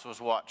who else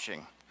was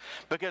watching.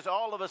 Because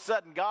all of a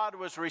sudden, God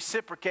was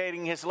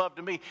reciprocating His love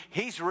to me.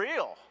 He's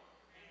real.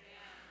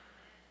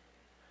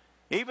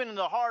 Even in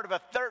the heart of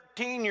a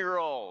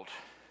 13-year-old,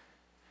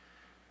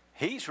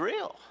 He's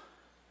real.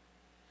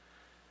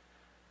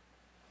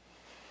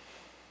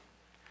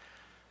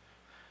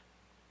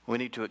 We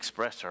need to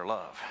express our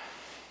love.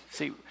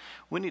 See,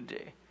 we need to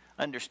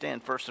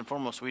understand, first and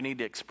foremost, we need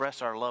to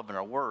express our love in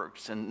our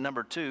words. And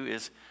number two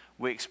is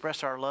we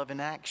express our love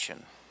in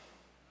action.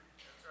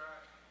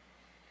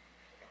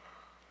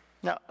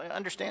 Now,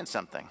 understand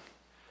something.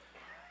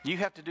 You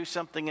have to do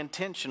something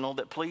intentional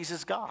that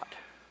pleases God.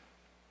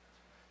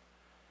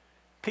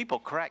 People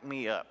crack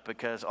me up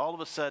because all of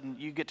a sudden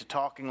you get to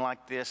talking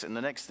like this, and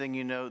the next thing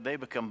you know, they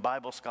become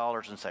Bible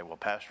scholars and say, well,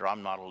 Pastor,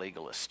 I'm not a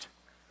legalist.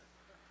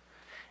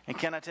 And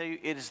can I tell you,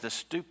 it is the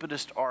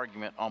stupidest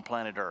argument on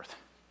planet Earth.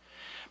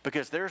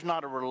 Because there's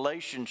not a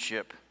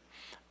relationship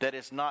that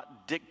is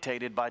not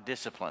dictated by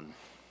discipline.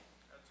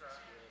 That's right.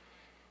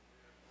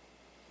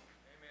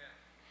 Amen.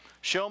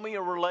 Show me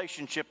a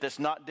relationship that's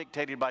not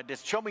dictated by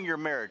discipline. Show me your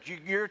marriage.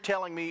 You're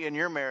telling me in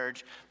your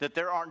marriage that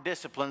there aren't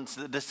disciplines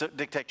that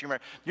dictate your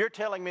marriage. You're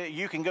telling me that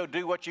you can go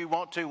do what you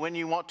want to, when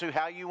you want to,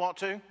 how you want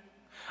to.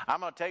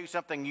 I'm going to tell you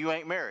something, you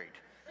ain't married.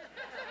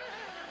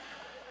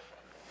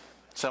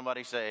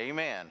 Somebody say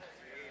amen.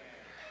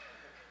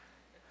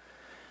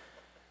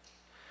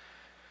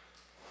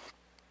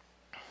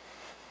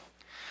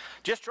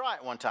 Just try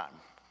it one time.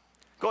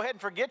 Go ahead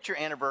and forget your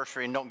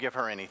anniversary and don't give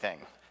her anything.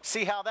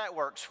 See how that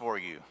works for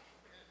you.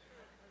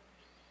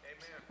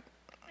 Amen.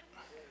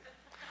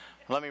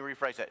 Let me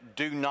rephrase that.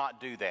 Do not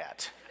do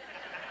that.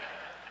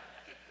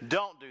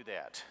 Don't do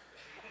that.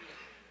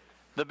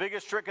 The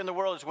biggest trick in the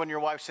world is when your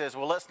wife says,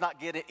 well, let's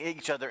not get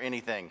each other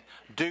anything.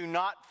 Do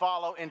not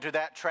follow into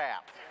that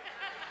trap.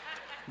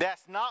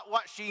 That's not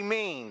what she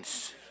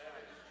means.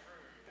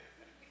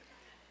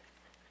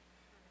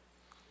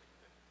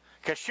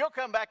 Because she'll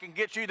come back and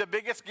get you the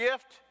biggest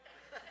gift.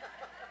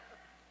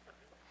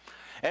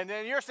 And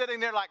then you're sitting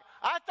there like,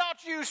 I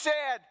thought you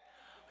said,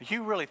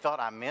 you really thought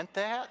I meant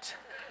that?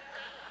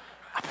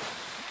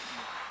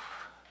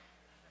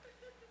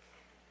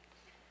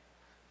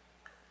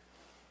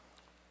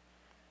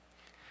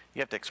 You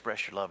have to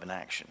express your love in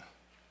action.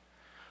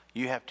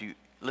 You have to,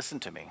 listen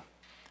to me,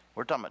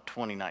 we're talking about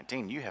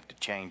 2019, you have to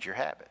change your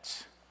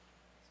habits.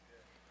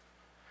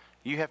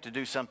 You have to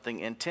do something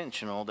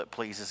intentional that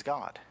pleases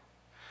God.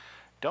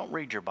 Don't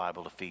read your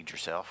Bible to feed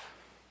yourself.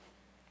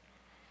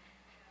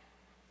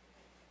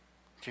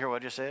 Did you hear what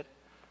I just said?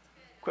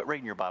 Quit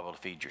reading your Bible to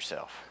feed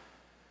yourself.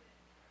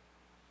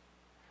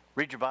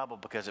 Read your Bible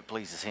because it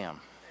pleases Him.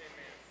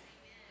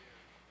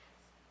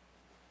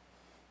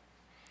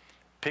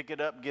 Pick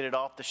it up, get it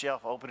off the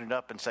shelf, open it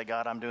up, and say,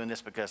 God, I'm doing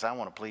this because I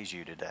want to please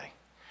you today.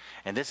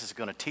 And this is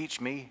going to teach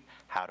me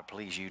how to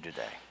please you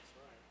today.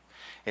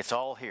 It's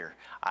all here.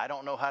 I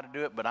don't know how to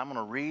do it, but I'm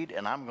going to read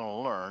and I'm going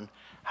to learn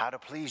how to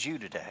please you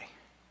today.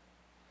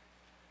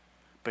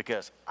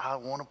 Because I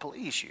want to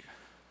please you.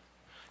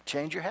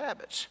 Change your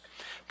habits.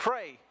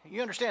 Pray.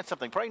 You understand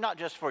something. Pray not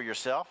just for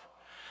yourself,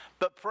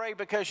 but pray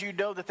because you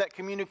know that that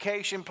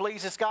communication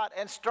pleases God.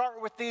 And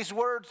start with these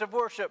words of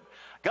worship.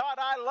 God,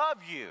 I love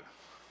you.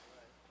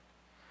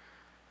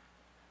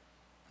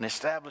 And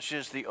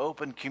establishes the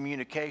open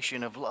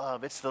communication of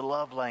love. It's the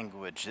love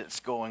language that's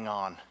going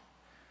on.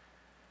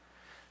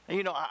 And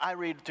you know, I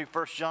read through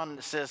 1 John and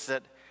it says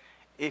that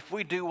if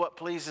we do what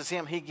pleases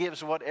Him, He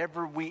gives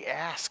whatever we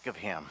ask of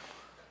Him.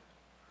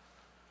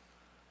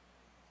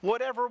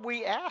 Whatever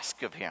we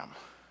ask of Him.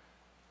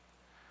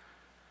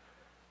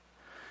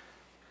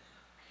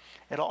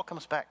 It all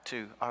comes back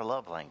to our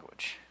love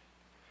language.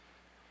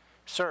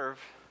 Serve,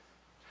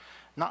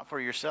 not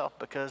for yourself,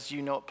 because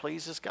you know it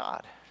pleases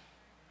God.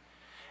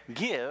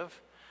 Give,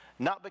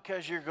 not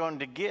because you're going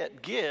to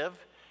get. Give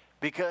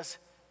because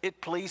it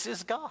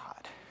pleases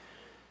God.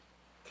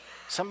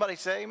 Somebody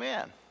say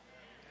amen.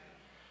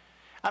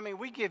 I mean,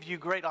 we give you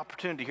great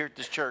opportunity here at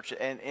this church,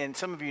 and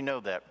some of you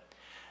know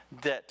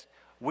that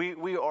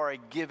we are a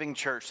giving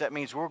church. That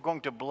means we're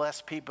going to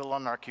bless people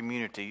in our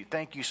community.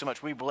 Thank you so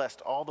much. We blessed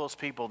all those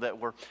people that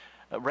were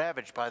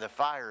ravaged by the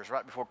fires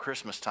right before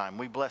Christmas time.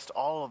 We blessed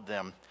all of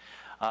them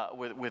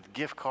with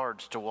gift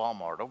cards to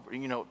Walmart.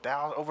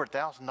 Over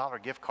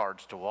 $1,000 gift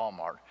cards to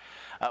Walmart.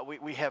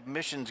 We have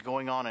missions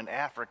going on in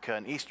Africa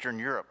and Eastern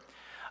Europe.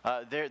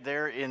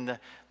 They're in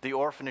the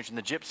orphanage in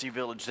the Gypsy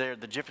Village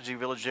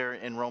there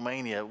in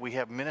Romania. We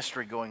have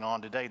ministry going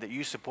on today that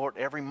you support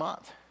every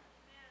month.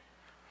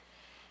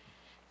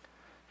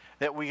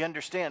 That we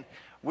understand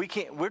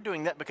we're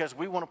doing that because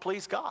we want to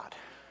please God.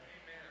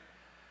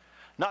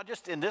 Not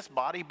just in this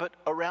body, but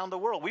around the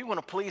world. We want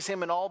to please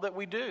Him in all that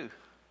we do.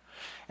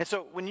 And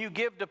so when you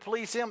give to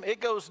please Him,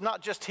 it goes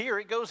not just here,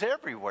 it goes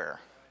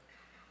everywhere.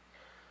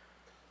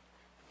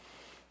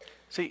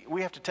 See,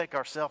 we have to take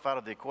ourselves out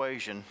of the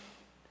equation,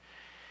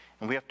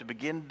 and we have to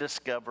begin to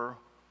discover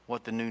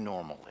what the new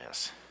normal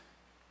is.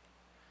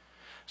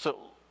 So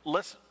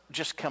let's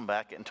just come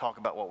back and talk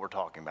about what we're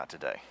talking about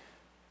today.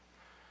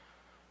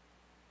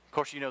 Of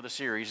course, you know the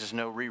series is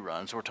no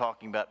reruns. We're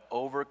talking about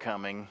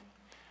overcoming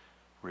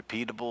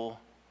repeatable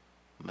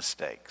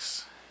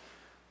mistakes.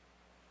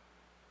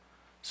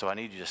 So I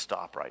need you to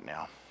stop right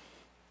now.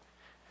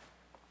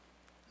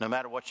 No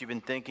matter what you've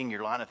been thinking,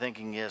 your line of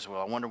thinking is, well,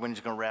 I wonder when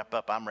he's going to wrap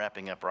up. I'm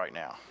wrapping up right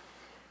now.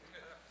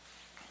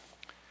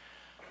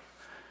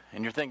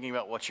 And you're thinking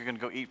about what you're going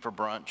to go eat for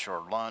brunch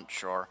or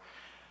lunch or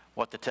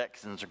what the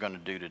Texans are going to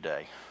do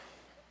today.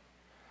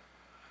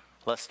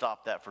 Let's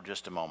stop that for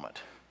just a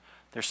moment.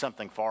 There's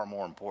something far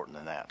more important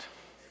than that.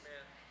 Amen.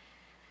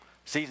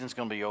 Season's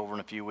going to be over in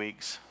a few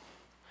weeks,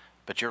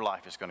 but your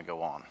life is going to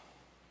go on.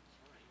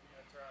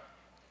 That's right.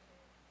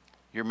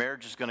 Your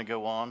marriage is going to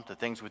go on. The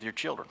things with your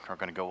children are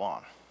going to go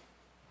on.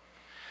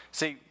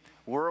 See,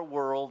 we're a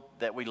world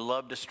that we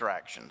love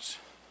distractions.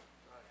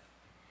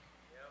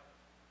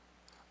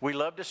 We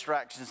love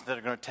distractions that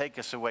are going to take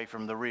us away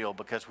from the real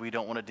because we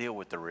don't want to deal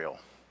with the real.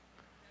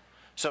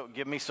 So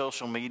give me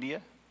social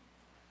media.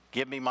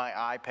 Give me my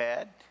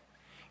iPad.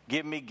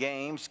 Give me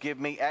games. Give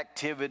me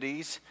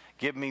activities.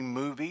 Give me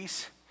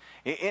movies.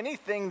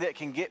 Anything that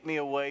can get me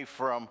away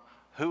from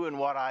who and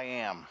what I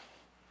am.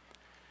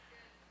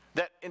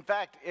 That, in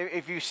fact,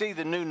 if you see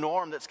the new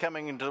norm that's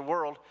coming into the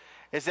world,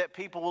 is that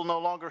people will no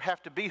longer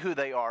have to be who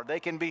they are. They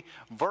can be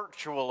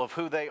virtual of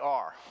who they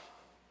are.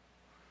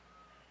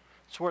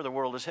 It's where the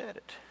world is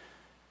headed.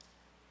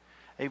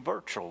 A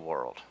virtual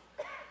world.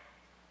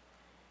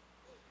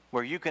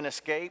 Where you can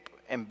escape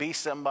and be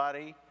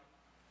somebody,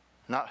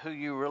 not who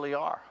you really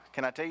are.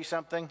 Can I tell you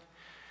something?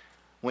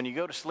 When you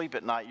go to sleep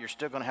at night, you're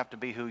still going to have to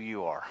be who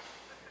you are.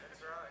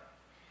 That's right.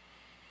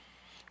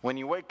 When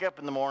you wake up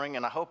in the morning,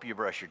 and I hope you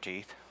brush your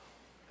teeth,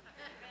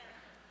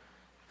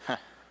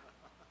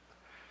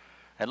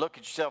 and look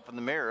at yourself in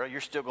the mirror, you're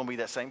still going to be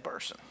that same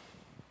person.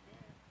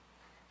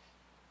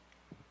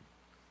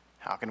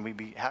 How can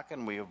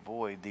we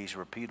avoid these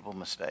repeatable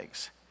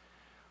mistakes?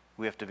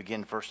 We have to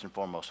begin first and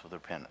foremost with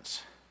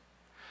repentance.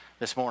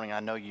 This morning, I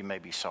know you may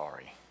be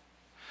sorry.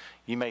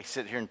 You may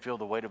sit here and feel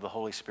the weight of the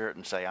Holy Spirit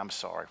and say, I'm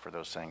sorry for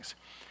those things.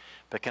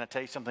 But can I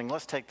tell you something?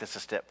 Let's take this a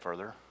step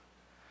further.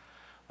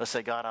 Let's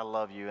say, God, I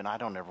love you, and I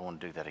don't ever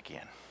want to do that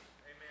again. Amen.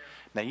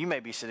 Now, you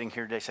may be sitting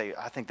here today and say,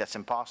 I think that's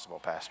impossible,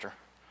 Pastor.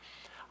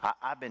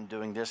 I've been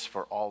doing this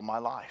for all my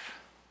life.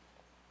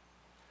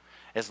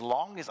 As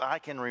long as I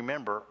can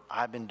remember,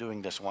 I've been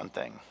doing this one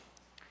thing.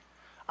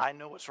 I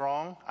know it's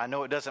wrong. I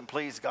know it doesn't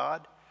please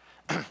God.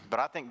 But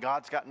I think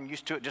God's gotten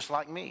used to it just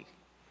like me.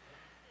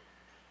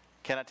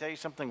 Can I tell you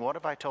something? What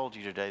if I told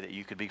you today that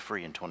you could be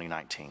free in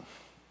 2019?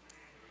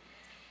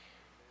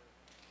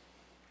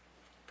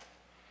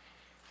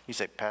 You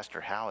say,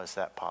 Pastor, how is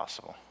that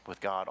possible?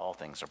 With God, all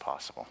things are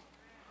possible.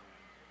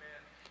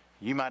 Amen.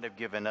 You might have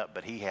given up,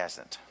 but He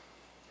hasn't.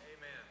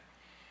 Amen.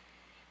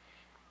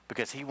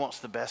 Because He wants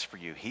the best for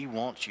you. He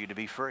wants you to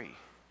be free.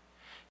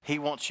 He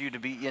wants you to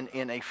be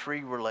in a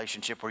free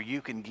relationship where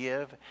you can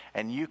give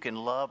and you can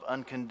love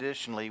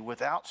unconditionally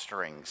without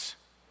strings.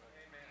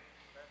 Amen.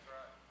 That's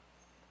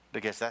right.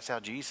 Because that's how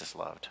Jesus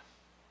loved.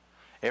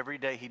 Every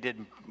day He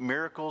did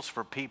miracles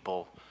for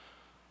people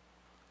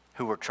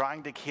who were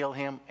trying to kill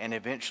Him and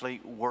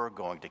eventually were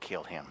going to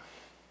kill Him.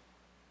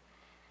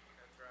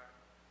 That's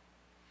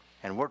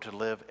right. And we're to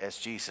live as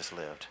Jesus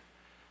lived.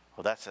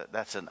 Well,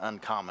 that's an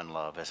uncommon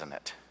love, isn't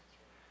it?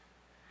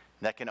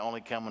 That can only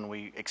come when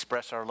we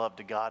express our love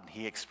to God, and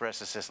He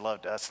expresses His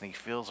love to us, and He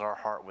fills our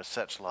heart with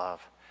such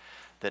love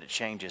that it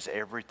changes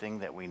everything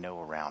that we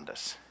know around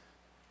us.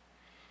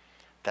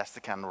 That's the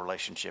kind of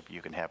relationship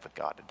you can have with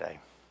God today.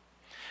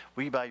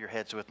 Will you bow your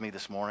heads with me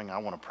this morning? I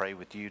want to pray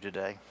with you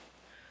today.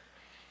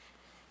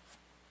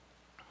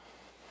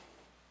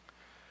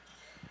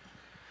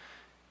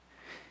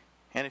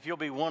 And if you'll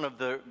be one of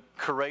the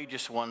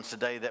courageous ones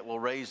today that will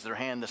raise their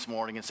hand this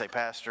morning and say,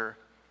 Pastor,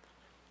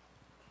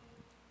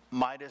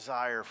 my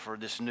desire for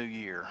this new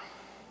year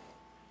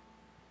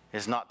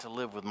is not to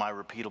live with my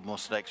repeatable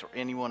mistakes or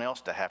anyone else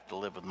to have to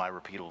live with my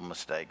repeatable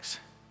mistakes.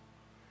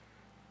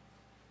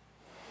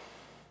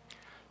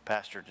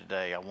 Pastor,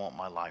 today I want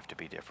my life to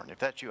be different. If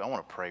that's you, I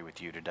want to pray with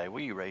you today.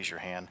 Will you raise your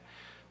hand?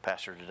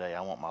 Pastor, today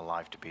I want my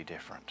life to be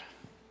different.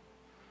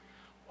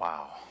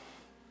 Wow.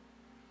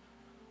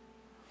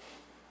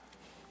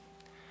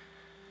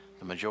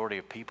 The majority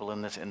of people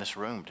in this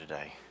room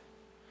today.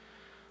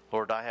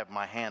 Lord, I have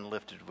my hand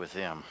lifted with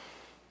them.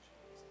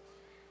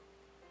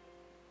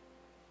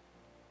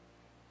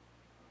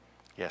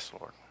 Yes,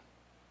 Lord.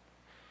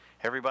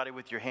 Everybody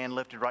with your hand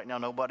lifted right now,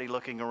 nobody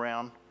looking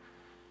around.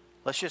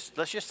 Let's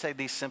just say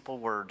these simple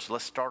words.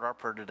 Let's start our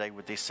prayer today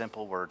with these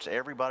simple words.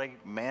 Everybody,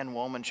 man,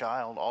 woman,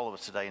 child, all of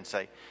us today, and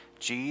say,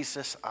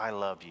 Jesus, I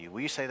love you.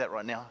 Will you say that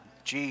right now?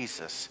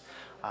 Jesus,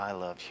 I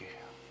love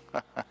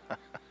you.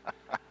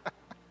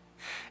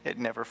 It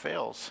never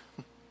fails.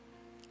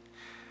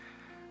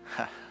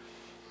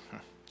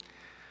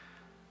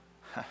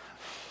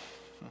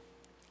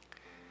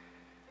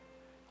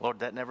 Lord,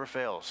 that never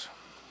fails.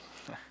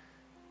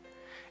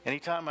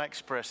 Anytime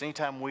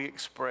we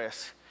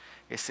express,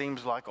 it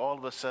seems like all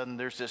of a sudden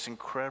there's this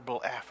incredible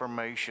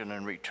affirmation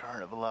and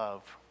return of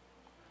love.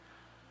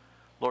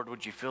 Lord,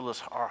 would you fill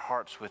our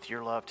hearts with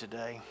your love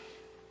today?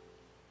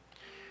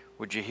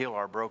 Would you heal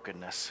our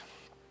brokenness?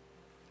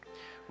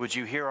 Would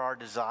you hear our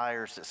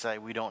desires that say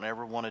we don't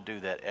ever want to do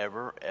that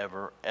ever,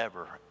 ever,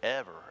 ever,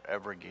 ever,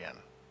 ever again?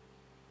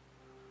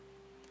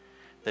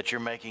 That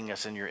you're making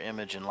us in your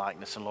image and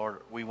likeness. And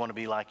Lord, we want to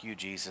be like you,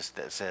 Jesus,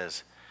 that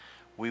says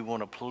we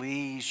want to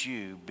please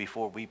you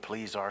before we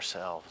please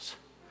ourselves.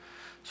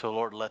 So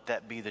Lord, let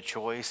that be the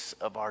choice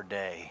of our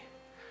day.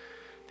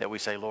 That we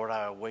say, Lord,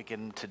 I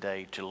awaken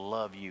today to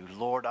love you.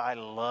 Lord, I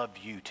love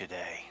you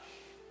today.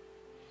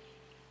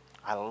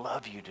 I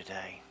love you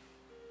today.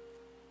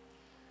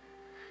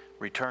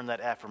 Return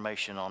that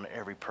affirmation on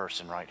every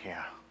person right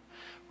here.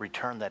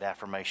 Return that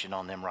affirmation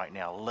on them right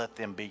now. Let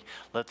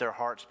their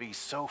hearts be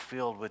so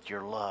filled with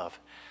your love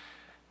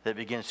that it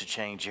begins to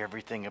change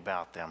everything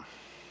about them.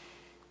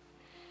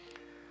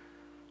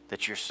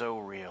 That you're so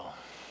real.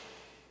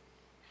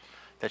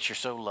 That you're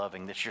so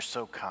loving. That you're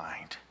so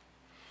kind.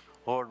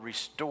 Lord,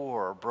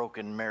 restore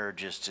broken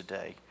marriages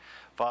today.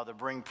 Father,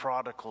 bring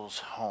prodigals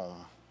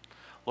home.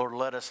 Lord,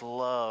 let us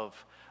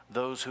love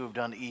those who have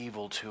done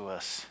evil to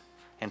us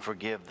and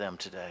forgive them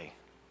today.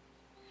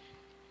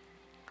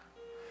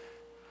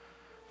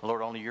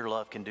 Lord, only your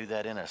love can do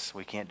that in us.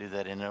 We can't do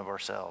that in and of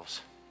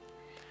ourselves.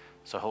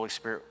 So Holy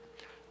Spirit,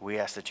 we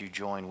ask that you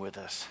join with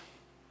us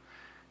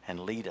and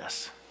lead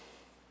us,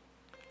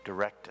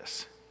 direct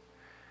us.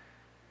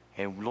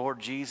 And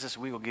Lord Jesus,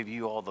 we will give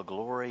you all the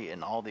glory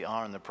and all the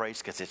honor and the praise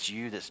because it's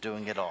you that's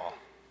doing it all.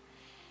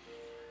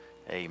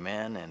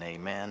 Amen and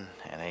amen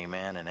and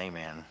amen and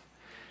amen.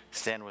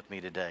 Stand with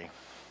me today.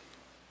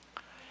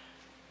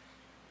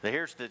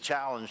 Here's the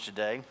challenge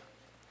today.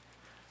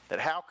 That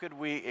how could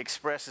we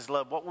express his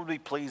love? What would be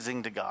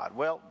pleasing to God?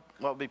 Well,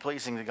 what would be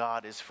pleasing to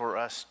God is for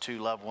us to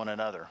love one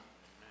another.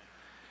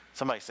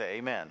 Somebody say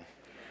amen.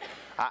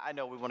 I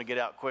know we want to get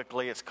out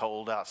quickly. It's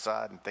cold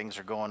outside and things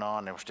are going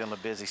on and we're still in a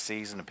busy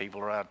season and people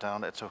are out of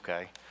town. That's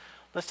okay.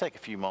 let's take a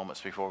few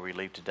moments before we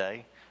leave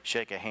today,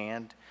 shake a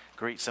hand,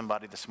 greet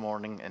somebody this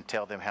morning, and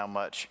tell them how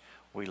much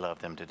we love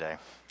them today.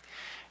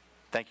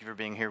 Thank you for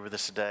being here with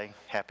us today.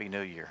 Happy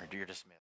New Year. You're dismissed.